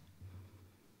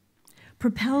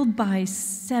 Propelled by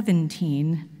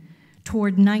 17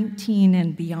 toward 19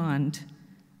 and beyond,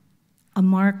 a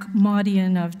Mark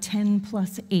Maudian of 10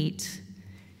 plus 8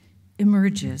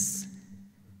 emerges.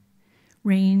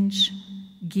 Range,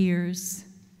 gears,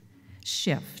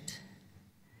 shift.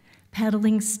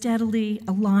 Pedaling steadily,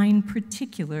 a line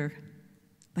particular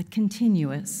but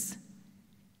continuous,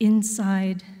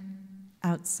 inside,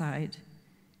 outside,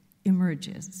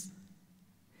 emerges.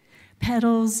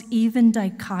 Pedals, even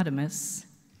dichotomous,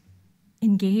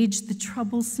 engage the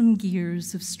troublesome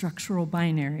gears of structural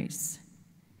binaries.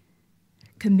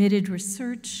 Committed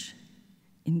research,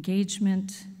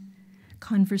 engagement,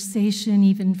 conversation,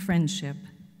 even friendship.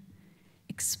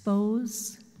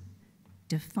 Expose,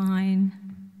 define,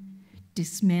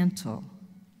 dismantle,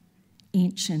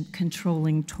 ancient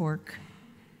controlling torque.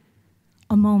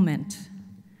 A moment,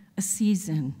 a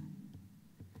season,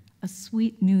 a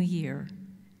sweet new year,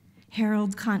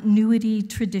 herald continuity,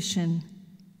 tradition,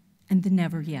 and the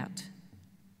never yet.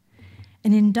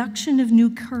 An induction of new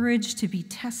courage to be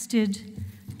tested,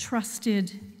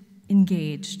 trusted,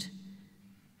 engaged.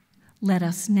 Let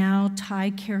us now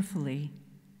tie carefully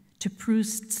to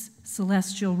Proust's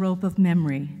celestial rope of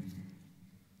memory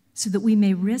so that we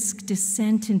may risk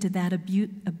descent into that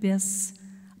abyss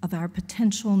of our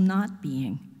potential not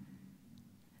being.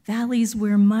 Valleys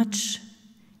where much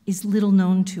is little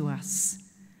known to us,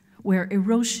 where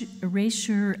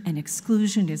erasure and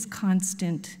exclusion is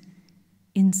constant,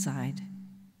 inside,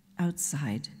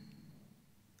 outside,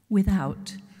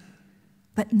 without,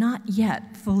 but not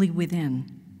yet fully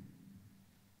within.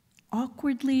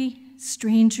 Awkwardly,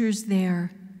 strangers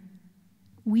there,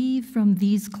 we from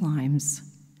these climes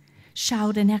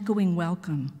shout an echoing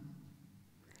welcome.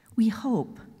 We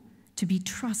hope to be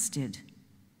trusted,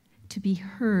 to be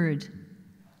heard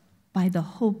by the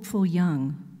hopeful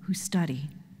young who study.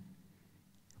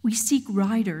 We seek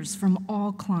riders from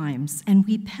all climes, and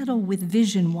we pedal with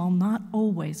vision while not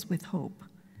always with hope.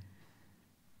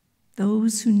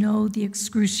 Those who know the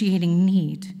excruciating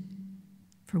need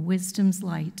for wisdom's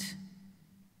light,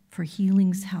 for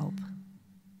healing's help,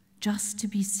 just to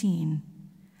be seen.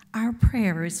 Our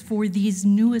prayer is for these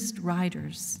newest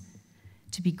riders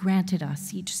to be granted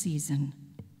us each season.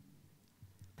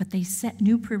 but they set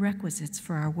new prerequisites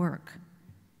for our work.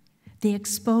 They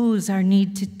expose our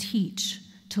need to teach,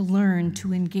 to learn,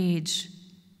 to engage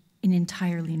in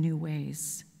entirely new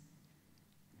ways.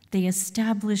 They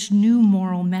establish new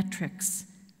moral metrics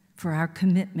for our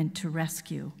commitment to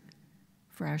rescue,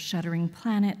 for our shuddering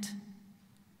planet,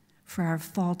 for our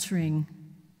faltering,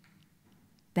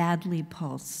 badly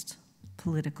pulsed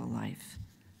political life.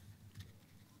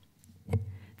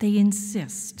 They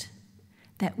insist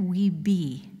that we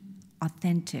be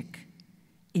authentic,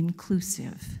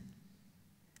 inclusive.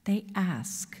 They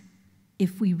ask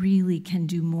if we really can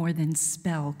do more than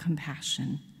spell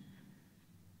compassion.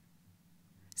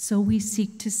 So we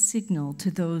seek to signal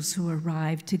to those who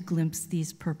arrive to glimpse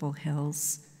these purple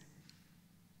hills,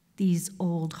 these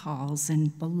old halls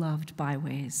and beloved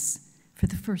byways for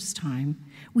the first time.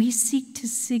 We seek to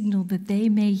signal that they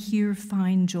may here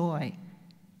find joy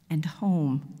and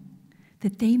home,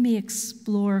 that they may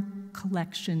explore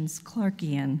collections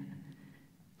Clarkian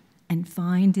and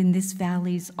find in this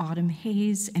valley's autumn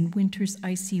haze and winter's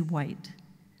icy white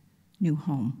new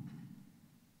home.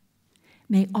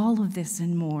 May all of this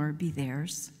and more be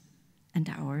theirs and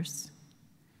ours.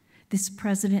 This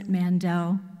President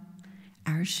Mandel,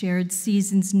 our shared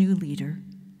season's new leader,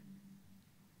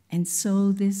 and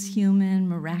so this human,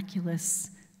 miraculous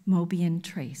Mobian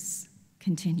trace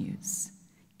continues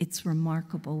its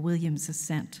remarkable Williams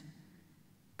ascent,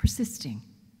 persisting,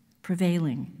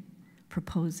 prevailing,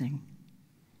 proposing.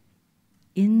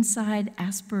 Inside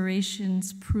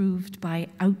aspirations proved by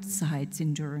outside's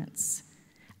endurance,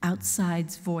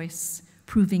 outside's voice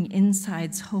proving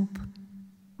inside's hope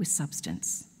with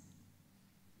substance.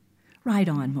 Ride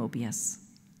on, Mobius.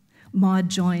 Maud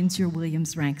joins your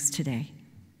Williams ranks today,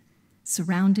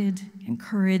 surrounded,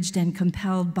 encouraged, and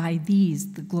compelled by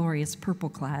these, the glorious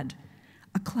purple-clad,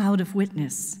 a cloud of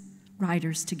witness,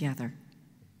 riders together.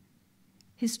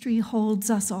 History holds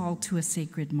us all to a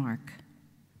sacred mark,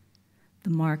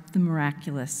 the mark the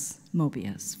miraculous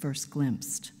Mobius first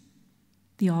glimpsed,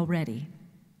 the already,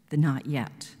 the not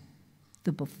yet,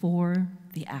 the before,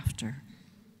 the after.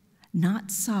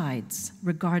 Not sides,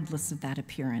 regardless of that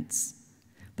appearance,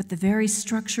 but the very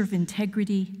structure of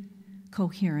integrity,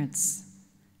 coherence,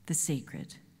 the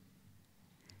sacred.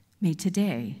 May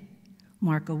today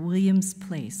mark a Williams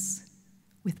place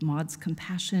with Maud's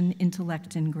compassion,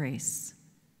 intellect, and grace.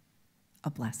 A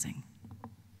blessing.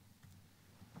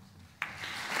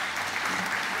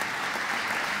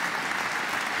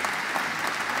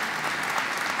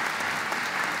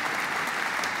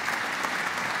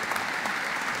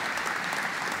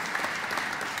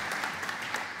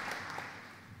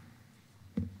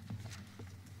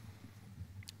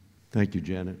 Thank you,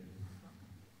 Janet.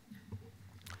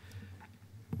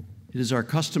 It is our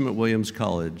custom at Williams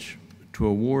College to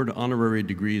award honorary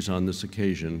degrees on this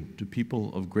occasion to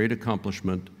people of great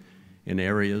accomplishment in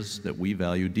areas that we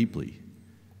value deeply.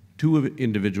 Two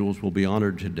individuals will be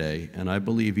honored today, and I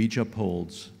believe each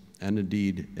upholds and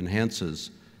indeed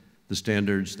enhances the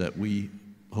standards that we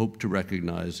hope to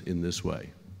recognize in this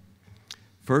way.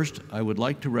 First, I would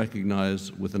like to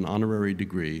recognize with an honorary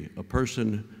degree a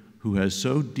person who has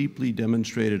so deeply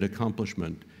demonstrated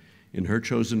accomplishment in her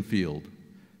chosen field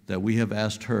that we have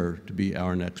asked her to be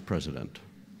our next president.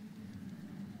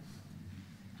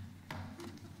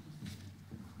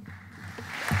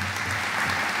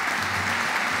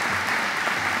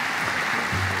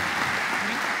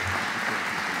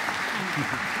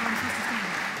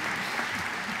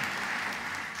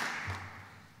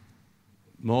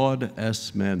 Maud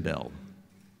S. Mandel.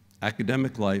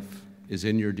 Academic life is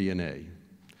in your DNA.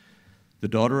 The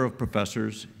daughter of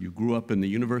professors, you grew up in the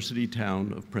university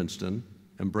town of Princeton,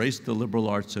 embraced the liberal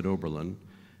arts at Oberlin,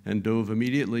 and dove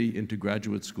immediately into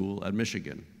graduate school at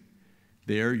Michigan.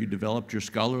 There, you developed your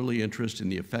scholarly interest in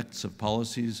the effects of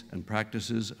policies and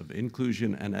practices of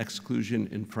inclusion and exclusion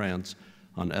in France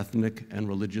on ethnic and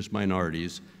religious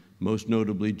minorities, most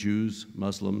notably Jews,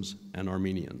 Muslims, and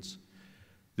Armenians.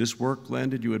 This work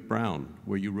landed you at Brown,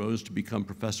 where you rose to become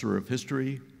professor of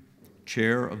history,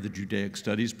 chair of the Judaic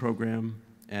Studies program,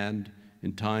 and,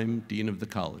 in time, dean of the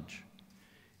college.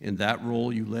 In that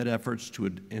role, you led efforts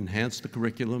to enhance the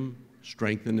curriculum,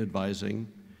 strengthen advising,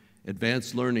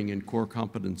 advance learning in core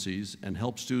competencies, and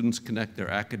help students connect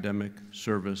their academic,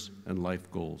 service, and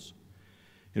life goals.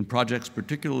 In projects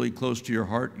particularly close to your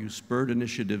heart, you spurred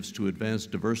initiatives to advance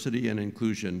diversity and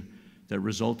inclusion that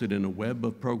resulted in a web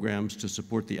of programs to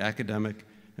support the academic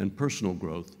and personal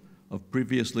growth of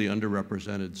previously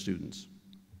underrepresented students.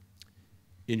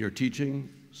 In your teaching,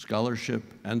 scholarship,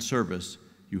 and service,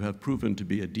 you have proven to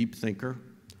be a deep thinker,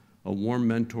 a warm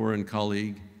mentor and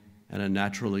colleague, and a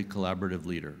naturally collaborative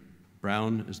leader.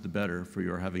 Brown is the better for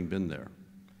your having been there.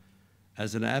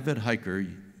 As an avid hiker,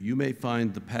 you may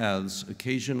find the paths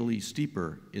occasionally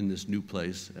steeper in this new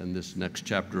place and this next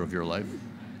chapter of your life.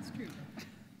 That's true.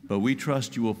 But we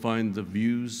trust you will find the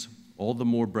views all the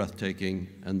more breathtaking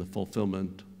and the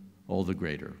fulfillment all the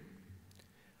greater.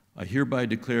 I hereby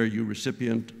declare you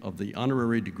recipient of the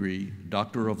honorary degree,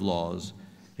 Doctor of Laws,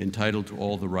 entitled to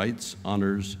all the rights,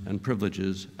 honors, and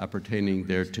privileges appertaining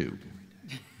thereto.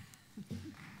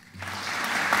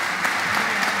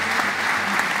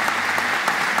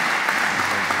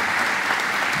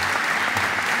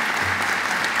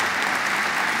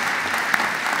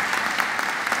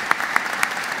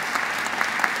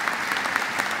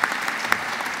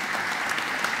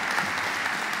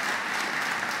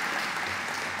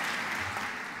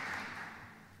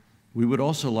 We would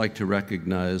also like to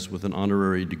recognize with an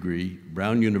honorary degree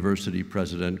Brown University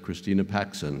President Christina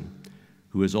Paxson,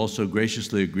 who has also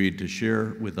graciously agreed to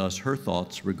share with us her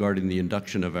thoughts regarding the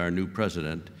induction of our new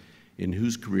president, in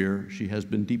whose career she has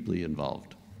been deeply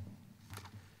involved.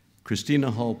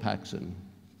 Christina Hull Paxson,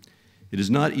 it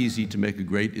is not easy to make a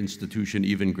great institution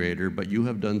even greater, but you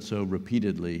have done so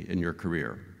repeatedly in your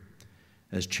career.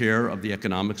 As chair of the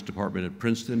economics department at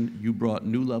Princeton, you brought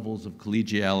new levels of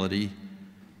collegiality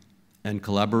and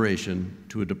collaboration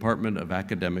to a department of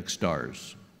academic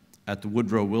stars. At the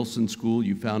Woodrow Wilson School,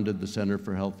 you founded the Center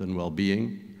for Health and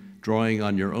Well-Being, drawing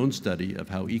on your own study of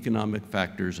how economic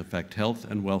factors affect health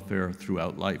and welfare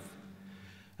throughout life.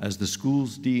 As the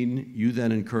school's dean, you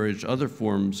then encouraged other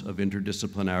forms of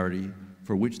interdisciplinarity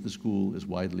for which the school is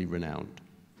widely renowned.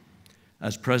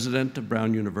 As president of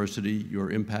Brown University, your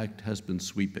impact has been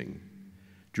sweeping.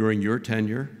 During your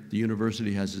tenure, the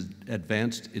university has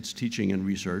advanced its teaching and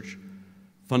research,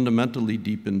 fundamentally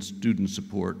deepened student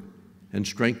support, and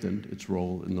strengthened its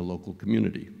role in the local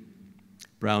community.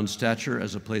 Brown's stature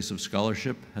as a place of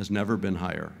scholarship has never been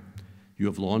higher. You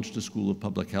have launched a School of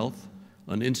Public Health,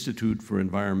 an Institute for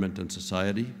Environment and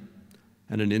Society,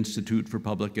 and an Institute for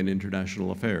Public and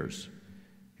International Affairs.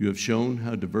 You have shown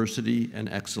how diversity and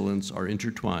excellence are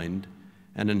intertwined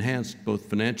and enhanced both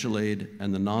financial aid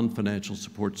and the non-financial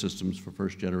support systems for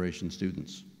first-generation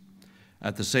students.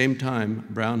 At the same time,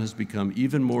 Brown has become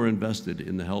even more invested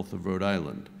in the health of Rhode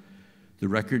Island. The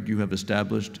record you have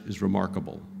established is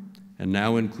remarkable, and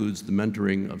now includes the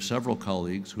mentoring of several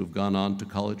colleagues who have gone on to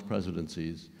college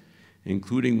presidencies,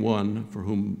 including one for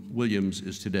whom Williams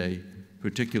is today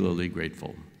particularly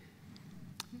grateful.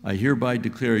 I hereby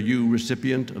declare you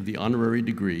recipient of the honorary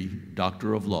degree,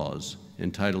 Doctor of Laws,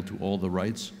 entitled to all the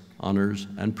rights, honors,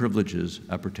 and privileges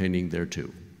appertaining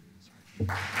thereto.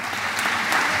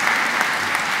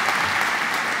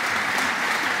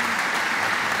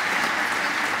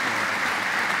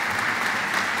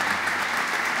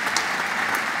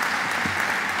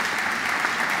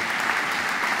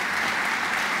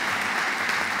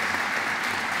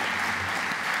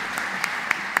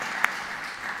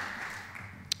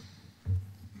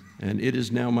 And it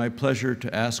is now my pleasure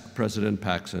to ask President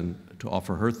Paxson to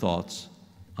offer her thoughts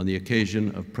on the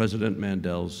occasion of President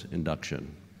Mandel's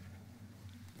induction.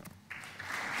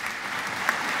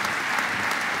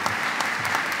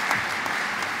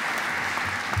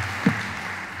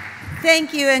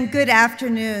 Thank you and good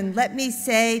afternoon. Let me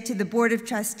say to the Board of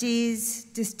Trustees,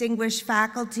 distinguished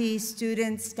faculty,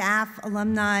 students, staff,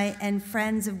 alumni, and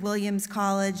friends of Williams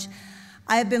College,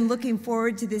 I have been looking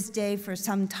forward to this day for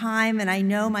some time, and I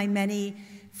know my many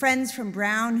friends from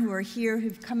Brown who are here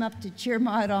who've come up to cheer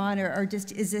Maud on are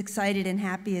just as excited and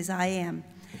happy as I am.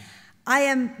 I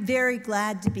am very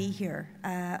glad to be here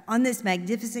on this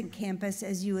magnificent campus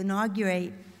as you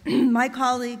inaugurate my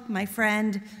colleague, my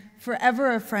friend,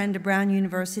 forever a friend of Brown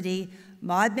University,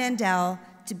 Maud Mandel,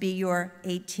 to be your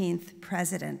 18th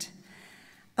president.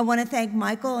 I want to thank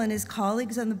Michael and his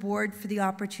colleagues on the board for the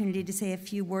opportunity to say a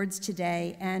few words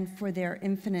today and for their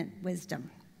infinite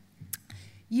wisdom.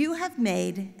 You have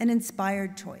made an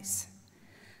inspired choice.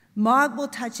 Maud will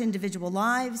touch individual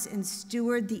lives and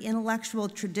steward the intellectual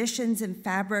traditions and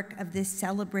fabric of this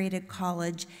celebrated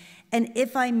college, and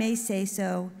if I may say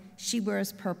so, she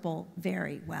wears purple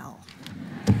very well.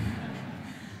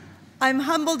 I'm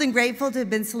humbled and grateful to have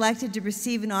been selected to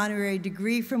receive an honorary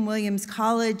degree from Williams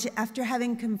College. After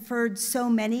having conferred so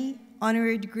many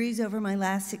honorary degrees over my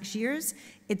last 6 years,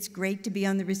 it's great to be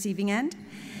on the receiving end.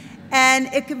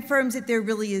 And it confirms that there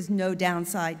really is no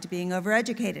downside to being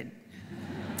overeducated.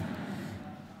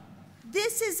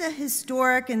 This is a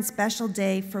historic and special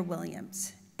day for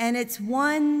Williams, and it's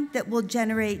one that will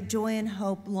generate joy and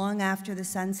hope long after the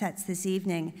sun sets this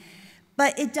evening.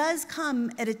 But it does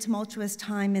come at a tumultuous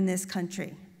time in this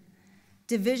country.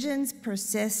 Divisions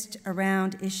persist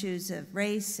around issues of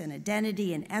race and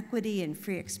identity and equity and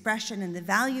free expression and the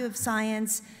value of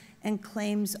science and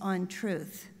claims on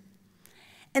truth.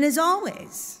 And as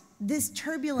always, this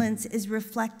turbulence is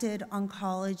reflected on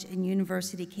college and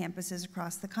university campuses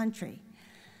across the country.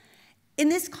 In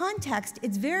this context,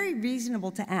 it's very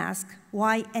reasonable to ask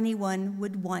why anyone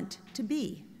would want to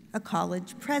be a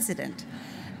college president,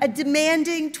 a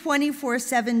demanding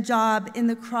 24/7 job in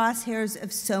the crosshairs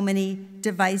of so many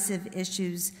divisive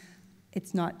issues.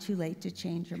 It's not too late to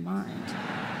change your mind.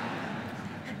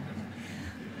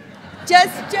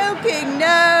 Just joking,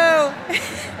 no.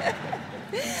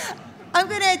 I'm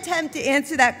going to attempt to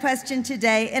answer that question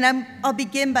today, and I'll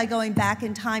begin by going back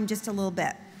in time just a little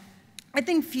bit. I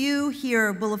think few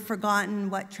here will have forgotten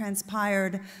what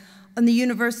transpired on the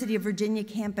University of Virginia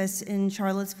campus in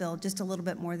Charlottesville just a little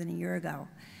bit more than a year ago.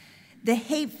 The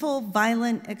hateful,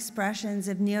 violent expressions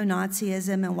of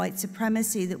neo-Nazism and white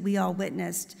supremacy that we all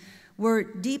witnessed were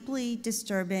deeply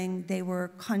disturbing. They were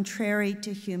contrary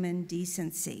to human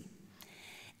decency.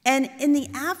 And in the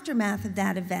aftermath of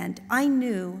that event, I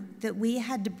knew that we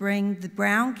had to bring the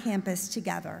Brown campus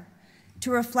together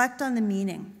to reflect on the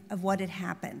meaning of what had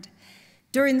happened.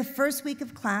 During the first week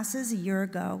of classes a year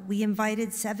ago, we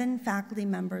invited 7 faculty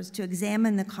members to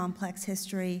examine the complex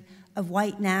history of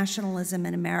white nationalism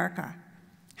in America,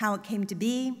 how it came to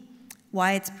be,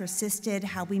 why it's persisted,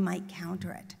 how we might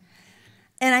counter it.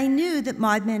 And I knew that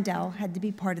Maud Mandel had to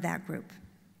be part of that group.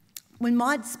 When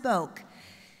Maud spoke,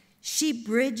 she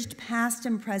bridged past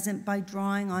and present by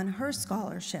drawing on her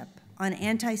scholarship on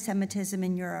anti-Semitism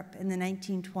in Europe in the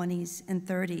 1920s and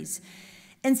 30s,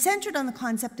 and centered on the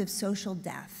concept of social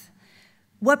death.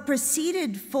 What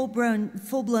preceded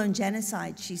full-blown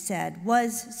genocide, she said,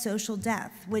 was social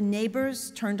death, when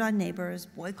neighbors turned on neighbors,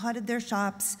 boycotted their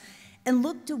shops, and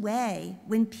looked away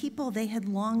when people they had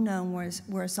long known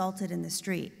were assaulted in the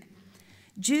street.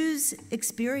 Jews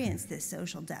experienced this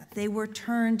social death. They were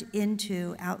turned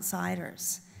into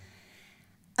outsiders.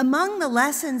 Among the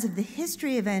lessons of the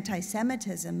history of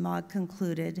anti-Semitism, Maud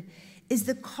concluded, is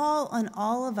the call on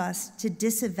all of us to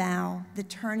disavow the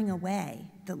turning away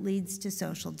that leads to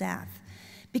social death,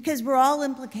 because we're all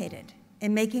implicated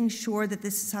in making sure that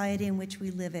the society in which we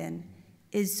live in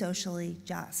is socially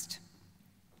just.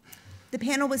 The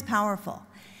panel was powerful,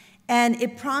 and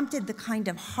it prompted the kind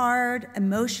of hard,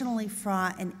 emotionally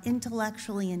fraught, and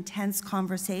intellectually intense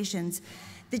conversations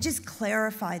that just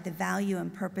clarified the value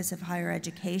and purpose of higher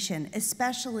education,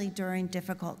 especially during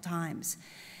difficult times.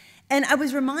 And I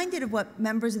was reminded of what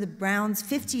members of the Brown's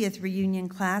 50th reunion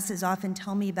classes often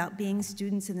tell me about being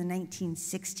students in the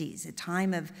 1960s, a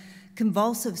time of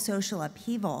convulsive social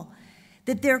upheaval,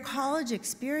 that their college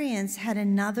experience had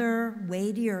another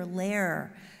weightier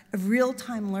layer of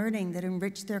real-time learning that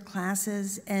enriched their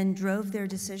classes and drove their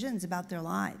decisions about their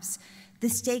lives. The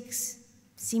stakes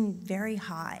seemed very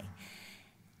high.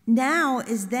 Now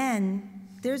as then,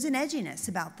 there's an edginess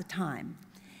about the time.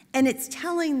 And it's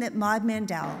telling that Maud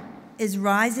Mandel is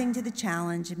rising to the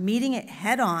challenge, meeting it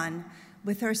head on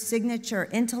with her signature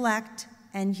intellect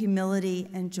and humility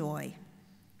and joy.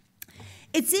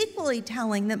 It's equally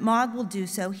telling that Maud will do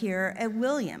so here at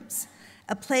Williams,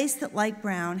 a place that, like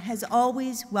Brown, has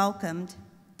always welcomed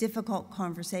difficult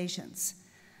conversations.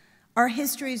 Our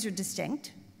histories are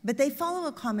distinct, but they follow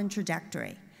a common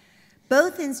trajectory.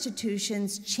 Both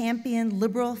institutions champion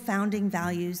liberal founding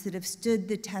values that have stood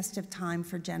the test of time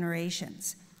for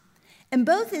generations. And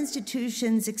both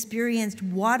institutions experienced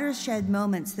watershed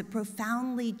moments that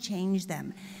profoundly changed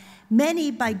them,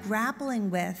 many by grappling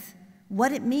with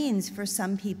what it means for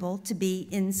some people to be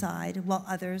inside while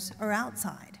others are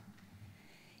outside.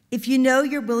 If you know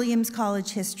your Williams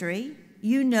College history,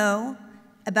 you know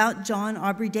about John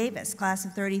Aubrey Davis, class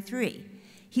of '33.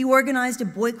 He organized a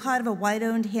boycott of a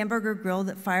white-owned hamburger grill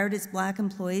that fired its black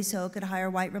employees so it could hire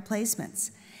white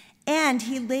replacements. And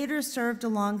he later served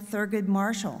along Thurgood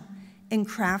Marshall in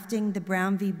crafting the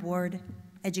Brown v. Board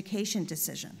education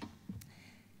decision.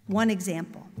 One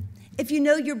example. If you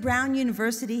know your Brown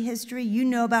University history, you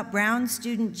know about Brown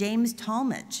student James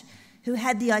Talmadge, who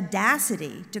had the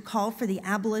audacity to call for the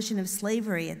abolition of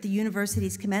slavery at the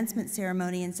university's commencement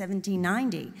ceremony in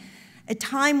 1790, a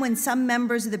time when some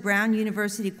members of the Brown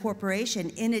University Corporation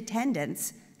in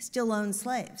attendance still owned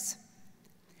slaves.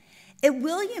 At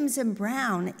Williams and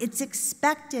Brown, it's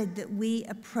expected that we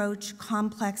approach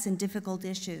complex and difficult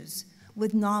issues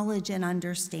with knowledge and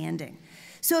understanding.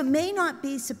 So it may not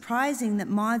be surprising that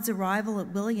Maud's arrival at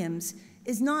Williams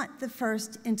is not the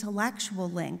first intellectual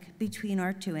link between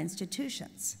our two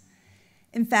institutions.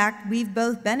 In fact, we've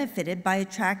both benefited by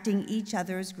attracting each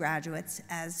other's graduates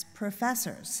as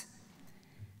professors.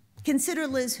 Consider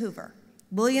Liz Hoover,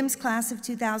 Williams class of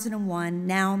 2001,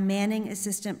 now Manning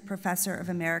Assistant Professor of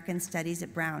American Studies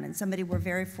at Brown, and somebody we're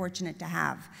very fortunate to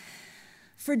have.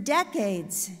 For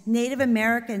decades, Native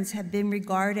Americans have been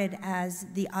regarded as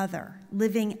the other,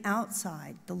 living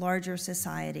outside the larger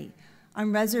society,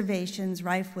 on reservations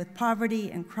rife with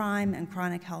poverty and crime and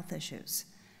chronic health issues.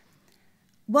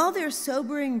 While there are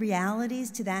sobering realities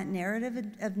to that narrative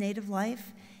of Native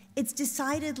life, it's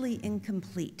decidedly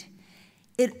incomplete.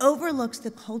 It overlooks the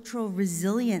cultural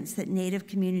resilience that Native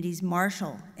communities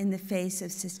marshal in the face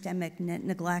of systemic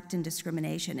neglect and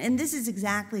discrimination. And this is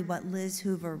exactly what Liz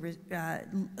Hoover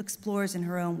explores in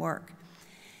her own work.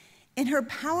 In her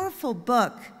powerful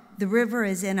book, The River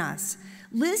is in Us,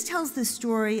 Liz tells the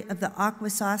story of the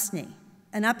Akwesasne,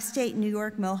 an upstate New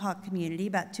York Mohawk community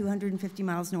about 250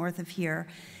 miles north of here,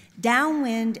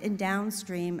 downwind and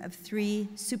downstream of 3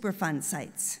 Superfund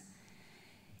sites.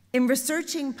 In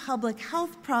researching public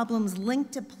health problems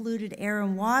linked to polluted air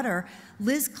and water,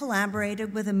 Liz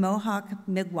collaborated with a Mohawk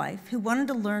midwife who wanted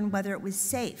to learn whether it was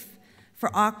safe for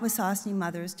Akwesasne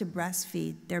mothers to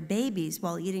breastfeed their babies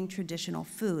while eating traditional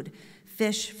food,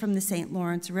 fish from the St.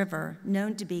 Lawrence River,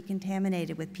 known to be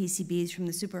contaminated with PCBs from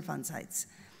the Superfund sites.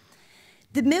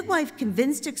 The midwife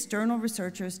convinced external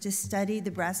researchers to study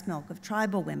the breast milk of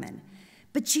tribal women,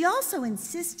 but she also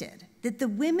insisted that the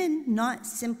women not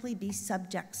simply be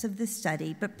subjects of the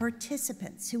study, but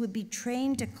participants who would be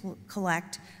trained to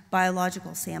collect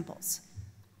biological samples.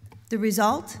 The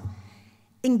result?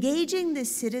 Engaging the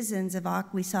citizens of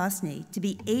Akwesasne to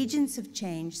be agents of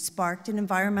change sparked an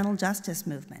environmental justice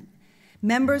movement.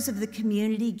 Members of the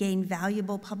community gained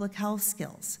valuable public health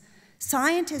skills.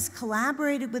 Scientists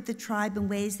collaborated with the tribe in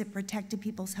ways that protected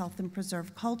people's health and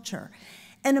preserved culture.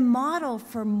 And a model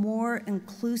for more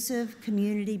inclusive,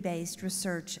 community-based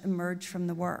research emerged from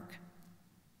the work.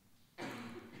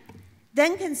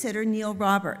 Then consider Neil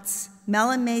Roberts,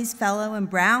 Mellon Mays Fellow and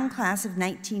Brown class of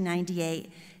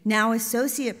 1998, now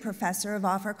Associate Professor of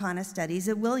Africana Studies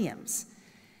at Williams.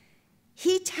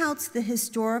 He touts the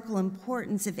historical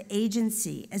importance of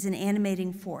agency as an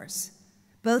animating force,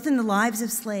 both in the lives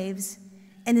of slaves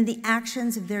and in the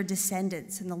actions of their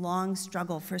descendants in the long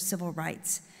struggle for civil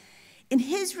rights. In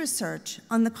his research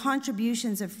on the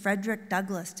contributions of Frederick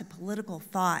Douglass to political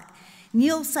thought,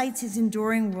 Neil cites his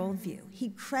enduring worldview. He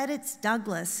credits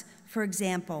Douglass, for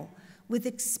example, with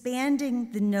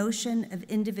expanding the notion of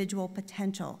individual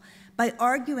potential by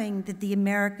arguing that the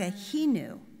America he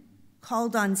knew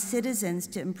called on citizens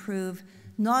to improve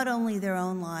not only their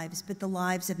own lives, but the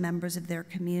lives of members of their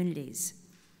communities.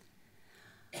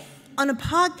 On a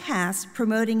podcast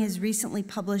promoting his recently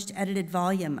published edited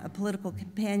volume, A Political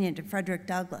Companion to Frederick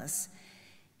Douglass,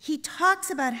 he talks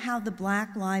about how the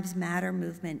Black Lives Matter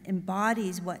movement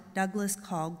embodies what Douglass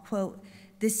called, quote,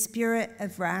 the spirit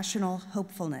of rational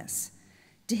hopefulness.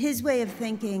 To his way of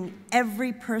thinking,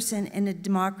 every person in a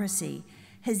democracy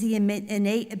has the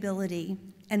innate ability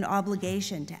and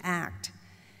obligation to act.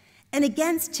 And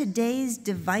against today's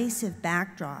divisive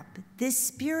backdrop, this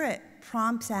spirit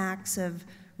prompts acts of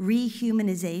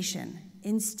rehumanization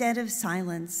instead of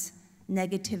silence,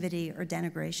 negativity, or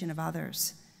denigration of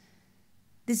others.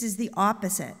 This is the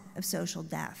opposite of social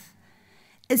death.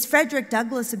 As Frederick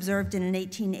Douglass observed in an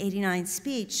 1889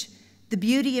 speech, the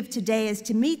beauty of today is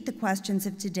to meet the questions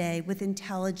of today with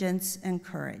intelligence and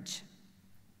courage.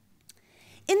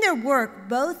 In their work,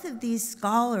 both of these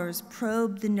scholars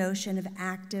probed the notion of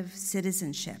active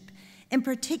citizenship, in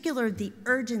particular, the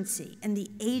urgency and the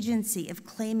agency of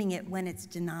claiming it when it's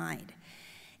denied.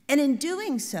 And in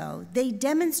doing so, they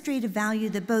demonstrate a value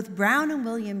that both Brown and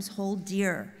Williams hold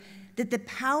dear, that the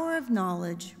power of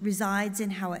knowledge resides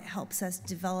in how it helps us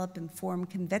develop informed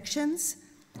convictions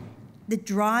that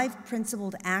drive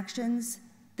principled actions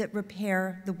that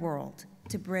repair the world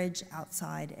to bridge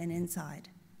outside and inside.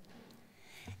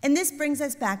 And this brings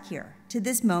us back here, to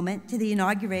this moment, to the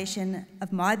inauguration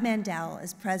of Maud Mandel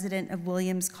as president of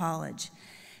Williams College.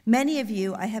 Many of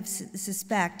you, I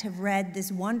suspect, have read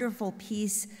this wonderful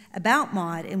piece about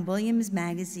Maud in Williams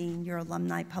Magazine, your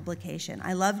alumni publication.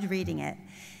 I loved reading it.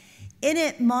 In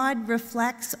it, Maud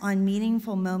reflects on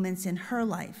meaningful moments in her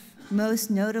life,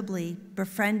 most notably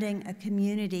befriending a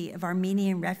community of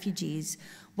Armenian refugees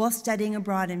while studying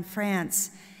abroad in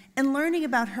France, and learning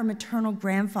about her maternal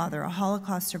grandfather, a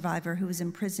Holocaust survivor who was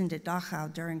imprisoned at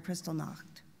Dachau during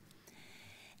Kristallnacht.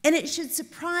 And it should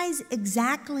surprise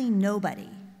exactly nobody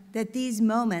that these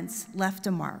moments left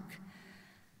a mark.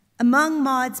 Among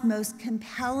Maud's most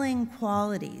compelling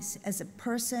qualities as a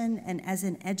person and as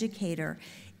an educator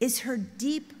is her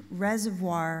deep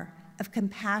reservoir of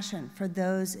compassion for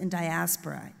those in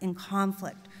diaspora, in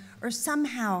conflict, or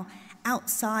somehow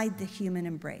outside the human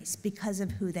embrace because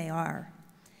of who they are.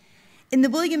 In the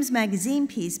Williams Magazine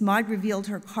piece, Maud revealed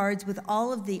her cards with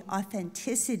all of the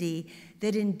authenticity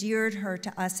that endeared her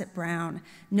to us at Brown,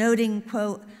 noting,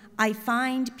 quote, "I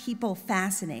find people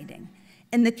fascinating,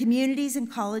 and the communities and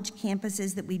college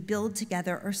campuses that we build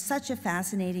together are such a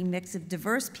fascinating mix of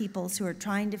diverse peoples who are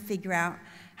trying to figure out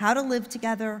how to live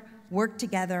together, work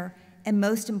together, and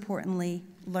most importantly,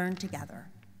 learn together."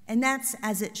 And that's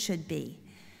as it should be.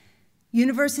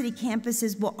 University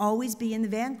campuses will always be in the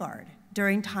vanguard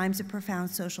during times of profound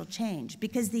social change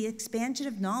because the expansion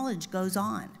of knowledge goes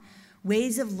on.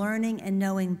 Ways of learning and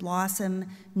knowing blossom,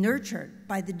 nurtured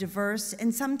by the diverse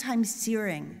and sometimes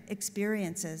searing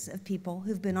experiences of people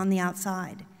who've been on the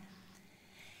outside.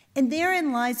 And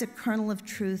therein lies a kernel of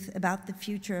truth about the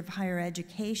future of higher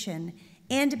education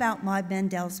and about Maud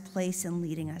Mandel's place in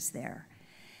leading us there.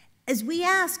 As we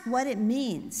ask what it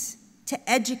means to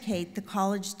educate the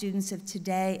college students of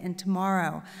today and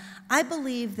tomorrow, I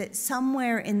believe that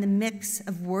somewhere in the mix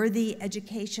of worthy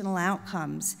educational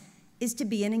outcomes is to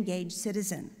be an engaged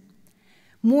citizen.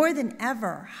 More than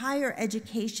ever, higher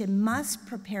education must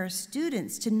prepare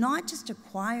students to not just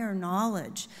acquire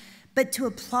knowledge, but to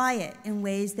apply it in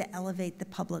ways that elevate the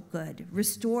public good,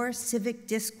 restore civic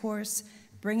discourse,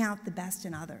 bring out the best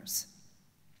in others.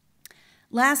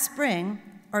 Last spring,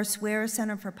 our Swearer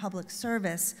Center for Public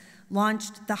Service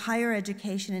launched the Higher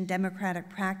Education and Democratic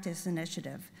Practice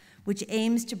Initiative, which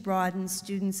aims to broaden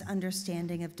students'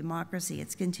 understanding of democracy.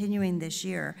 It's continuing this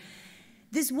year.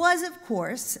 This was, of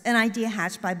course, an idea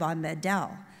hatched by Maud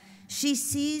Mandel. She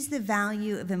sees the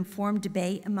value of informed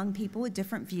debate among people with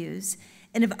different views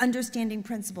and of understanding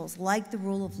principles like the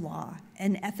rule of law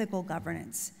and ethical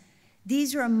governance.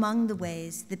 These are among the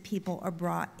ways that people are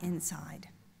brought inside.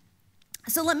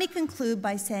 So let me conclude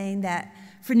by saying that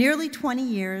for nearly 20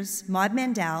 years, Maud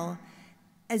Mandel,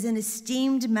 as an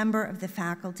esteemed member of the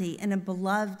faculty and a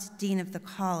beloved dean of the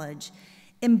college,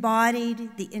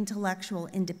 embodied the intellectual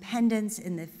independence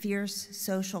and the fierce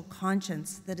social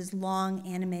conscience that has long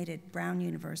animated Brown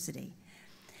University.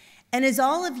 And as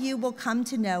all of you will come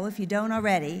to know, if you don't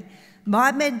already,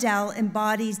 Maud Mandel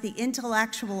embodies the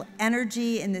intellectual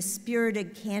energy and the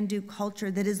spirited can-do culture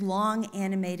that has long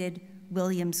animated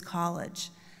Williams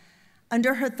College.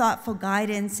 Under her thoughtful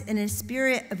guidance and a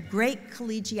spirit of great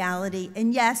collegiality,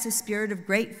 and yes, a spirit of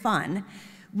great fun,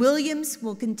 Williams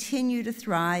will continue to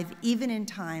thrive even in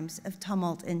times of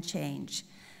tumult and change.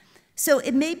 So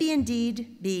it may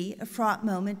indeed be a fraught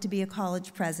moment to be a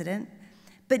college president,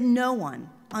 but no one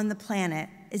on the planet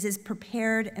is as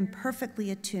prepared and perfectly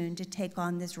attuned to take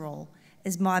on this role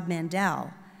as Maud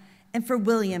Mandel. And for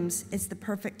Williams, it's the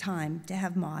perfect time to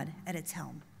have Maud at its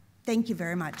helm. Thank you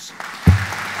very much.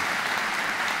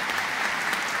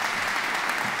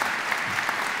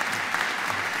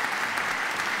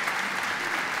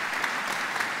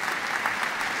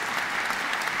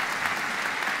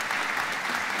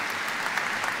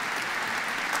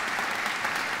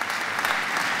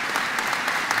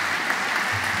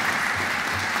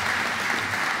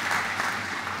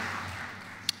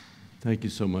 Thank you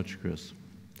so much, Chris.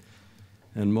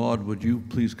 And Maud, would you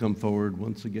please come forward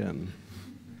once again?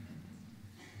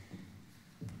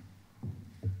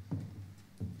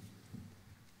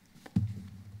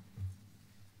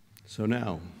 So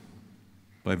now,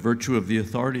 by virtue of the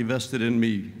authority vested in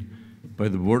me by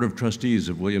the Board of Trustees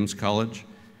of Williams College,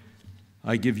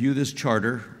 I give you this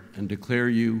charter and declare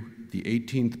you the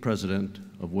 18th president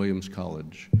of Williams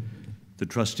College. The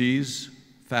trustees,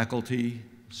 faculty,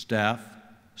 staff,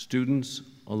 students,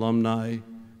 alumni,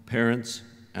 parents,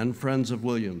 and friends of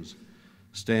Williams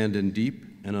stand in deep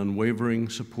and unwavering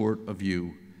support of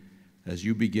you as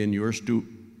you begin your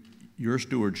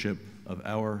stewardship of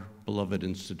our beloved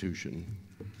institution.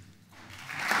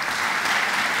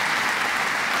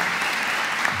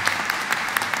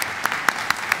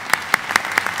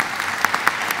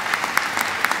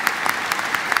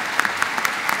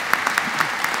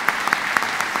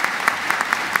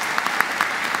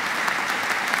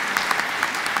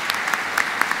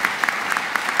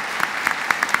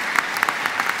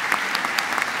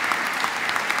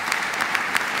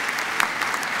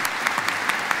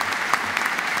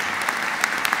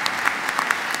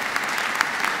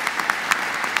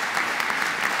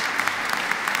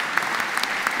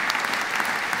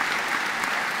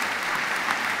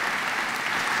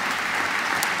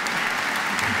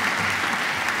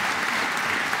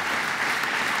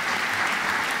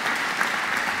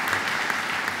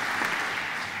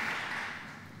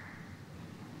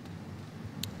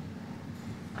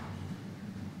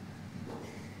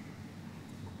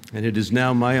 And it is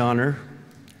now my honor,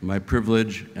 my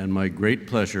privilege, and my great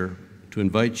pleasure to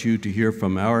invite you to hear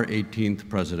from our 18th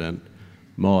president,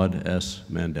 Maud S.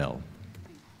 Mandel.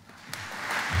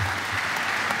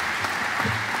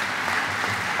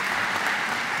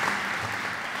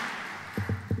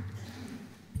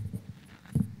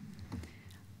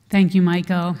 Thank you,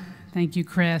 Michael. Thank you,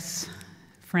 Chris,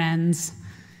 friends,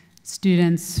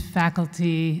 students,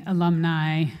 faculty,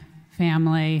 alumni,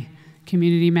 family,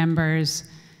 community members,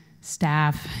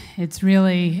 staff. It's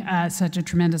really such a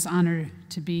tremendous honor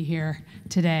to be here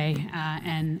today,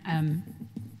 and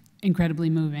incredibly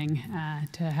moving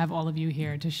to have all of you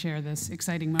here to share this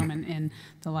exciting moment in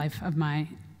the life of my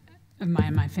and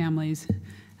my family's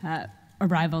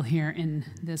arrival here in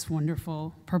this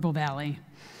wonderful Purple Valley.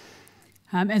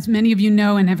 As many of you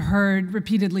know and have heard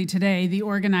repeatedly today, the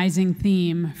organizing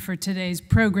theme for today's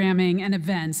programming and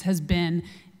events has been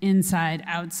Inside,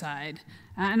 Outside.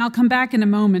 And I'll come back in a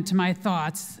moment to my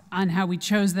thoughts on how we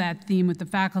chose that theme with the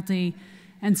faculty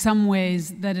and some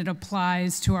ways that it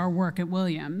applies to our work at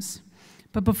Williams.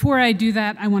 But before I do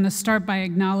that, I want to start by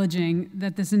acknowledging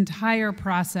that this entire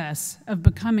process of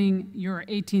becoming your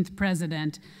 18th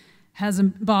president has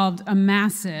involved a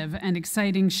massive and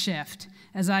exciting shift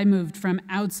as I moved from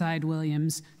outside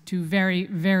Williams to very,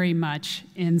 very much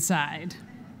inside.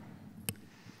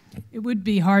 It would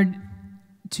be hard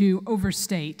to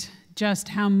overstate just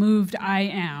how moved I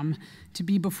am to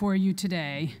be before you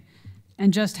today,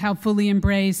 and just how fully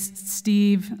embraced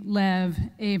Steve, Lev,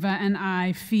 Ava, and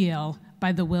I feel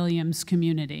by the Williams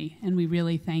community, and we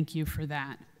really thank you for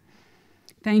that.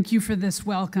 Thank you for this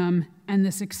welcome and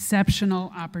this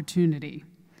exceptional opportunity.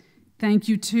 Thank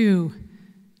you, too,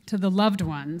 to the loved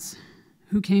ones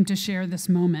who came to share this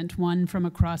moment, one from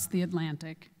across the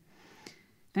Atlantic.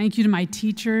 Thank you to my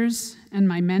teachers and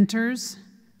my mentors,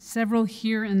 several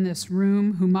here in this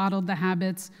room who modeled the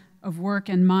habits of work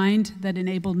and mind that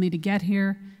enabled me to get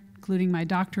here, including my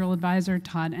doctoral advisor,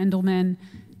 Todd Endelman,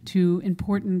 to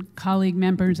important colleague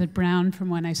members at Brown from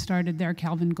when I started there,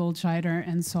 Calvin Goldscheider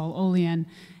and Saul Olian,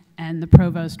 and the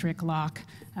provost, Rick Locke,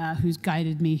 who's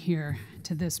guided me here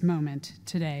to this moment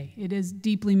today. It is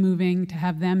deeply moving to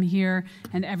have them here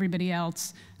and everybody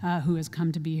else who has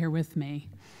come to be here with me.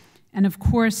 And of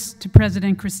course, to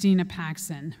President Christina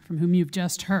Paxson, from whom you've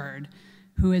just heard,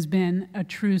 who has been a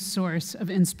true source of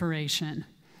inspiration.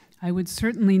 I would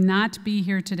certainly not be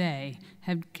here today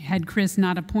had Chris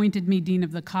not appointed me Dean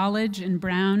of the College in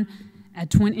Brown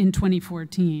in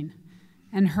 2014.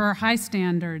 And her high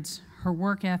standards, her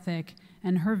work ethic,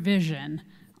 and her vision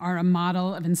are a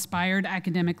model of inspired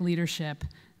academic leadership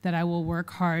that I will work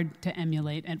hard to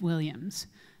emulate at Williams.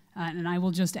 And I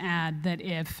will just add that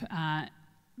if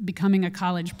becoming a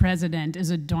college president is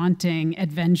a daunting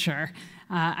adventure,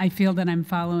 I feel that I'm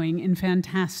following in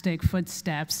fantastic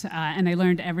footsteps, and I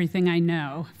learned everything I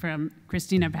know from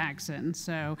Christina Paxson.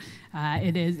 So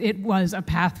it was a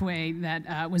pathway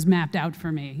that was mapped out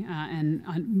for me, and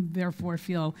therefore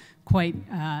feel quite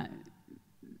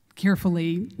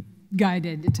carefully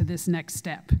guided to this next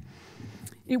step.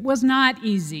 It was not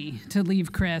easy to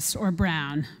leave Chris or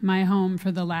Brown, my home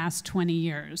for the last 20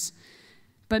 years.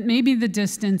 But maybe the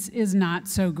distance is not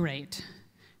so great.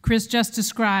 Chris just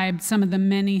described some of the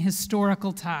many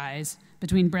historical ties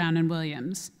between Brown and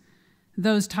Williams.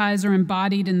 Those ties are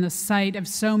embodied in the sight of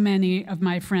so many of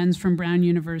my friends from Brown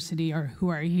University who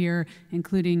are here,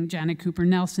 including Janet Cooper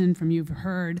Nelson, from you've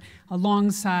heard,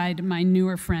 alongside my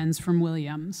newer friends from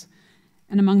Williams.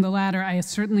 And among the latter, I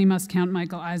certainly must count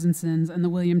Michael Eisenson's and the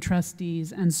William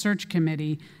trustees and search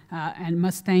committee, and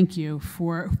must thank you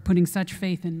for putting such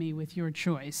faith in me with your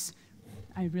choice.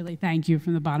 I really thank you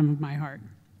from the bottom of my heart.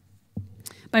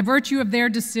 By virtue of their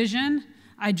decision,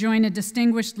 I join a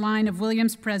distinguished line of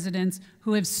Williams presidents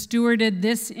who have stewarded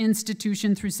this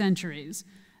institution through centuries.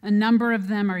 A number of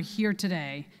them are here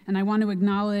today, and I want to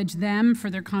acknowledge them for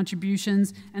their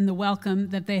contributions and the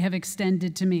welcome that they have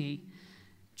extended to me.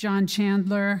 John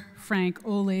Chandler, Frank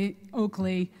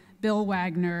Oakley, Bill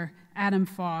Wagner, Adam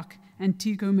Falk, and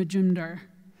Tiku Majumdar,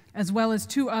 as well as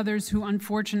two others who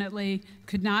unfortunately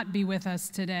could not be with us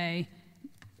today,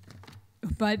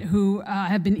 but who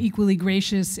have been equally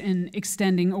gracious in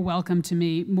extending a welcome to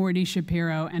me, Morty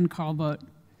Shapiro and Carl Vogt.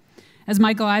 As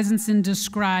Michael Eisenson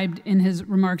described in his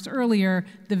remarks earlier,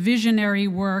 the visionary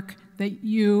work that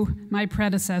you, my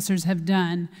predecessors, have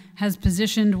done has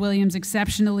positioned Williams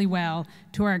exceptionally well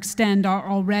to extend our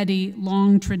already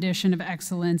long tradition of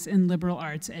excellence in liberal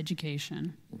arts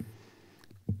education.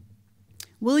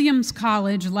 Williams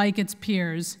College, like its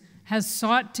peers, has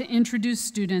sought to introduce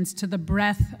students to the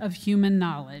breadth of human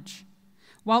knowledge,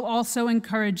 while also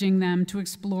encouraging them to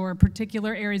explore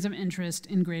particular areas of interest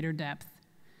in greater depth.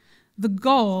 The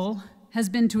goal has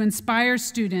been to inspire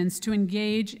students to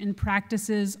engage in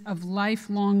practices of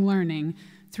lifelong learning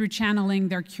through channeling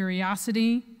their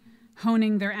curiosity,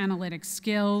 honing their analytic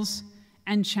skills,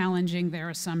 and challenging their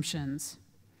assumptions.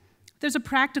 There's a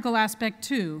practical aspect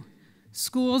too.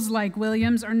 Schools like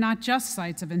Williams are not just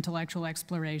sites of intellectual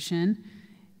exploration.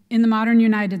 In the modern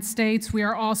United States, we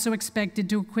are also expected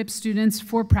to equip students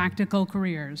for practical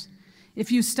careers.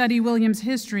 If you study Williams'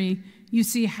 history, you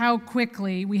see how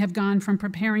quickly we have gone from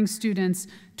preparing students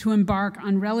to embark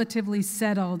on relatively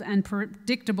settled and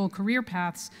predictable career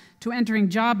paths to entering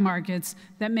job markets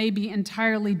that may be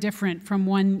entirely different from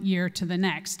one year to the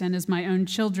next. And as my own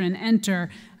children enter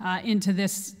into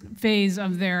this phase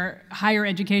of their higher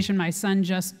education, my son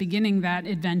just beginning that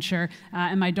adventure,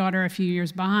 and my daughter a few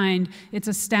years behind, it's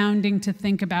astounding to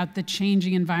think about the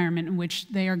changing environment in which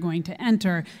they are going to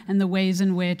enter and the ways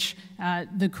in which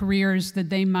the careers that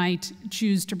they might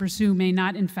choose to pursue may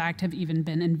not, in fact, have even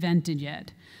been invented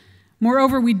yet.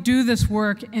 Moreover, we do this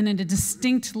work in a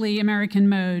distinctly American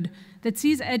mode that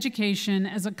sees education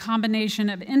as a combination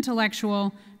of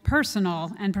intellectual,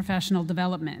 personal, and professional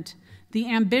development. The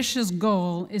ambitious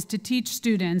goal is to teach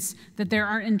students that there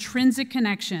are intrinsic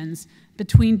connections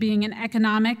between being an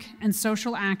economic and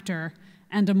social actor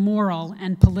and a moral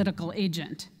and political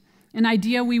agent, an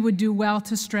idea we would do well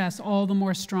to stress all the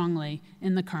more strongly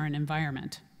in the current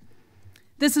environment.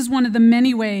 This is one of the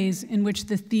many ways in which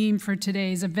the theme for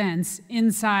today's events,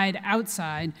 Inside,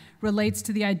 Outside, relates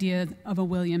to the idea of a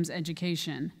Williams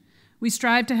education. We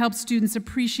strive to help students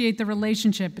appreciate the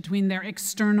relationship between their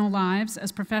external lives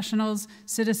as professionals,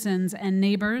 citizens, and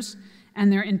neighbors,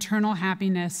 and their internal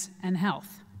happiness and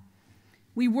health.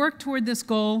 We work toward this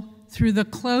goal through the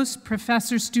close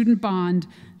professor-student bond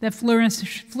that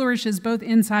flourishes both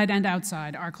inside and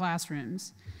outside our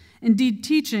classrooms. Indeed,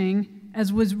 teaching,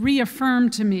 as was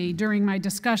reaffirmed to me during my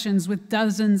discussions with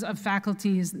dozens of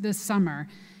faculties this summer,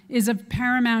 is of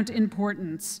paramount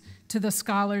importance to the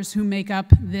scholars who make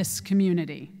up this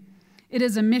community. It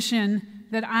is a mission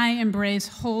that I embrace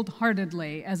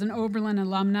wholeheartedly as an Oberlin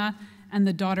alumna and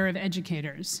the daughter of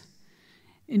educators.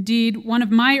 Indeed, one of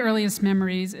my earliest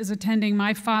memories is attending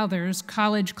my father's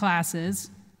college classes,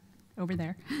 over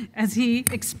there, as he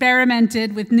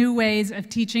experimented with new ways of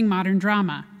teaching modern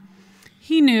drama.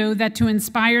 He knew that to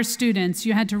inspire students,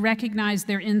 you had to recognize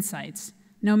their insights,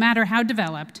 no matter how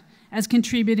developed, as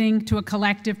contributing to a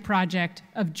collective project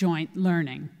of joint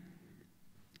learning.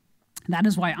 That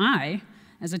is why I,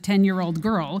 as a 10-year-old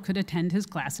girl, could attend his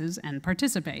classes and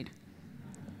participate.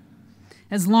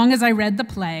 As long as I read the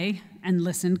play and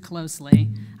listened closely,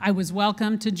 I was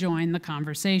welcome to join the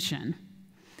conversation.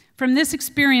 From this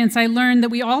experience, I learned that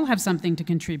we all have something to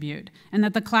contribute, and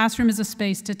that the classroom is a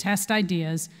space to test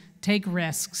ideas, take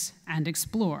risks, and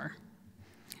explore.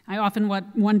 I often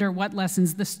wonder what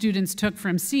lessons the students took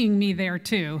from seeing me there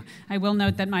too. I will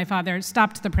note that my father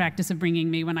stopped the practice of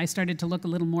bringing me when I started to look a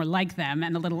little more like them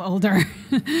and a little older.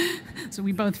 So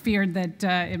we both feared that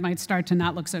it might start to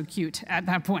not look so cute at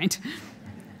that point.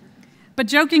 But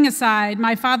joking aside,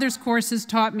 my father's courses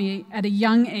taught me at a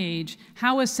young age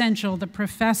how essential the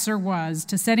professor was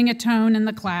to setting a tone in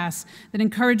the class that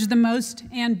encouraged the most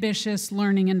ambitious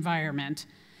learning environment.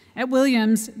 At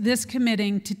Williams, this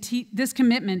commitment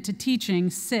to teaching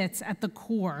sits at the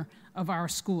core of our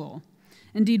school.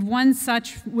 Indeed, one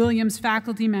such Williams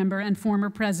faculty member and former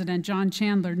president, John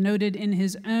Chandler, noted in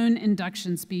his own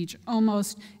induction speech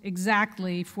almost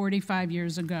exactly 45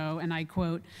 years ago, and I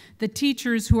quote, "The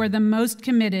teachers who are the most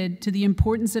committed to the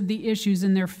importance of the issues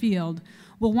in their field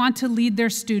will want to lead their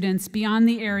students beyond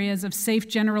the areas of safe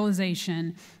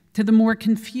generalization to the more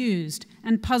confused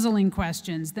and puzzling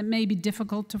questions that may be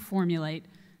difficult to formulate,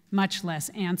 much less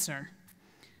answer."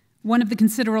 One of the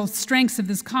considerable strengths of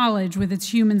this college, with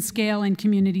its human scale and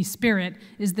community spirit,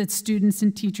 is that students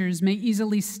and teachers may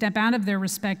easily step out of their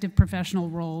respective professional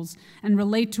roles and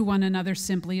relate to one another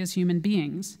simply as human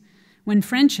beings. When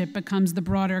friendship becomes the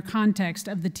broader context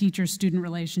of the teacher-student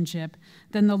relationship,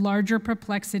 then the larger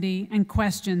perplexity and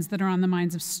questions that are on the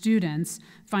minds of students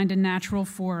find a natural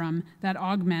forum that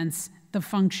augments the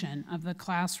function of the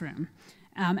classroom.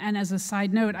 And as a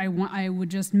side note, I would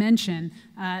just mention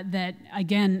that,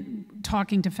 again,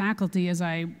 talking to faculty as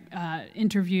I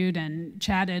interviewed and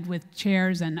chatted with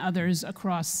chairs and others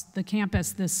across the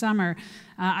campus this summer,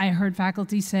 I heard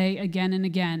faculty say again and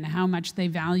again how much they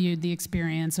valued the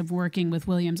experience of working with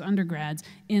Williams undergrads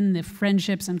in the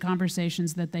friendships and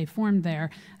conversations that they formed there.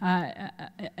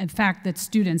 In fact, that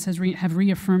students have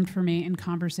reaffirmed for me in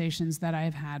conversations that I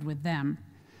have had with them.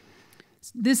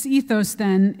 This ethos,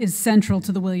 then, is central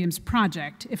to the Williams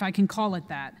Project, if I can call it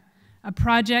that, a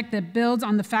project that builds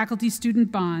on the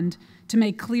faculty-student bond to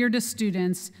make clear to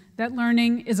students that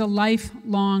learning is a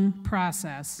lifelong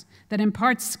process that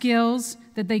imparts skills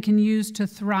that they can use to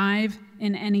thrive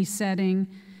in any setting,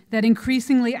 that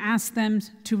increasingly asks them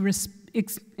to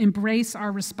embrace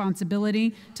our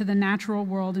responsibility to the natural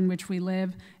world in which we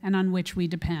live and on which we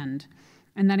depend,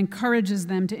 and that encourages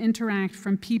them to interact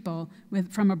from people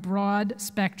from a broad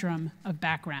spectrum of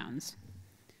backgrounds.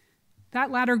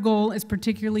 That latter goal is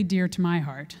particularly dear to my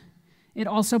heart. It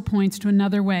also points to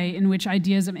another way in which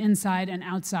ideas of inside and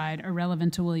outside are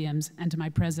relevant to Williams and to my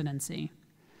presidency.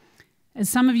 As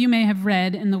some of you may have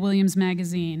read in the Williams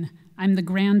magazine, I'm the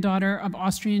granddaughter of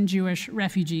Austrian Jewish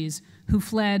refugees who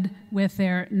fled with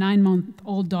their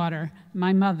 9-month-old daughter,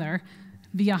 my mother,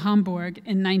 via Hamburg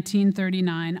in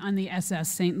 1939 on the SS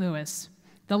St. Louis.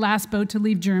 The last boat to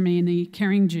leave Germany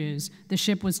carrying Jews, the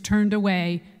ship was turned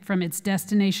away from its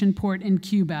destination port in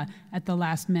Cuba at the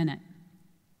last minute.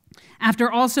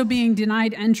 After also being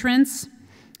denied entrance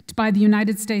by the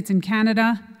United States and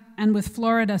Canada, and with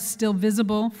Florida still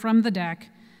visible from the deck,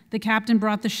 the captain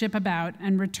brought the ship about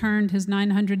and returned his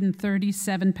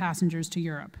 937 passengers to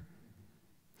Europe.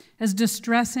 As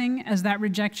distressing as that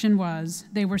rejection was,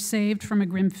 they were saved from a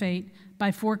grim fate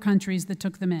by 4 countries that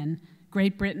took them in: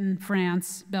 Great Britain,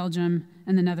 France, Belgium,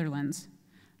 and the Netherlands.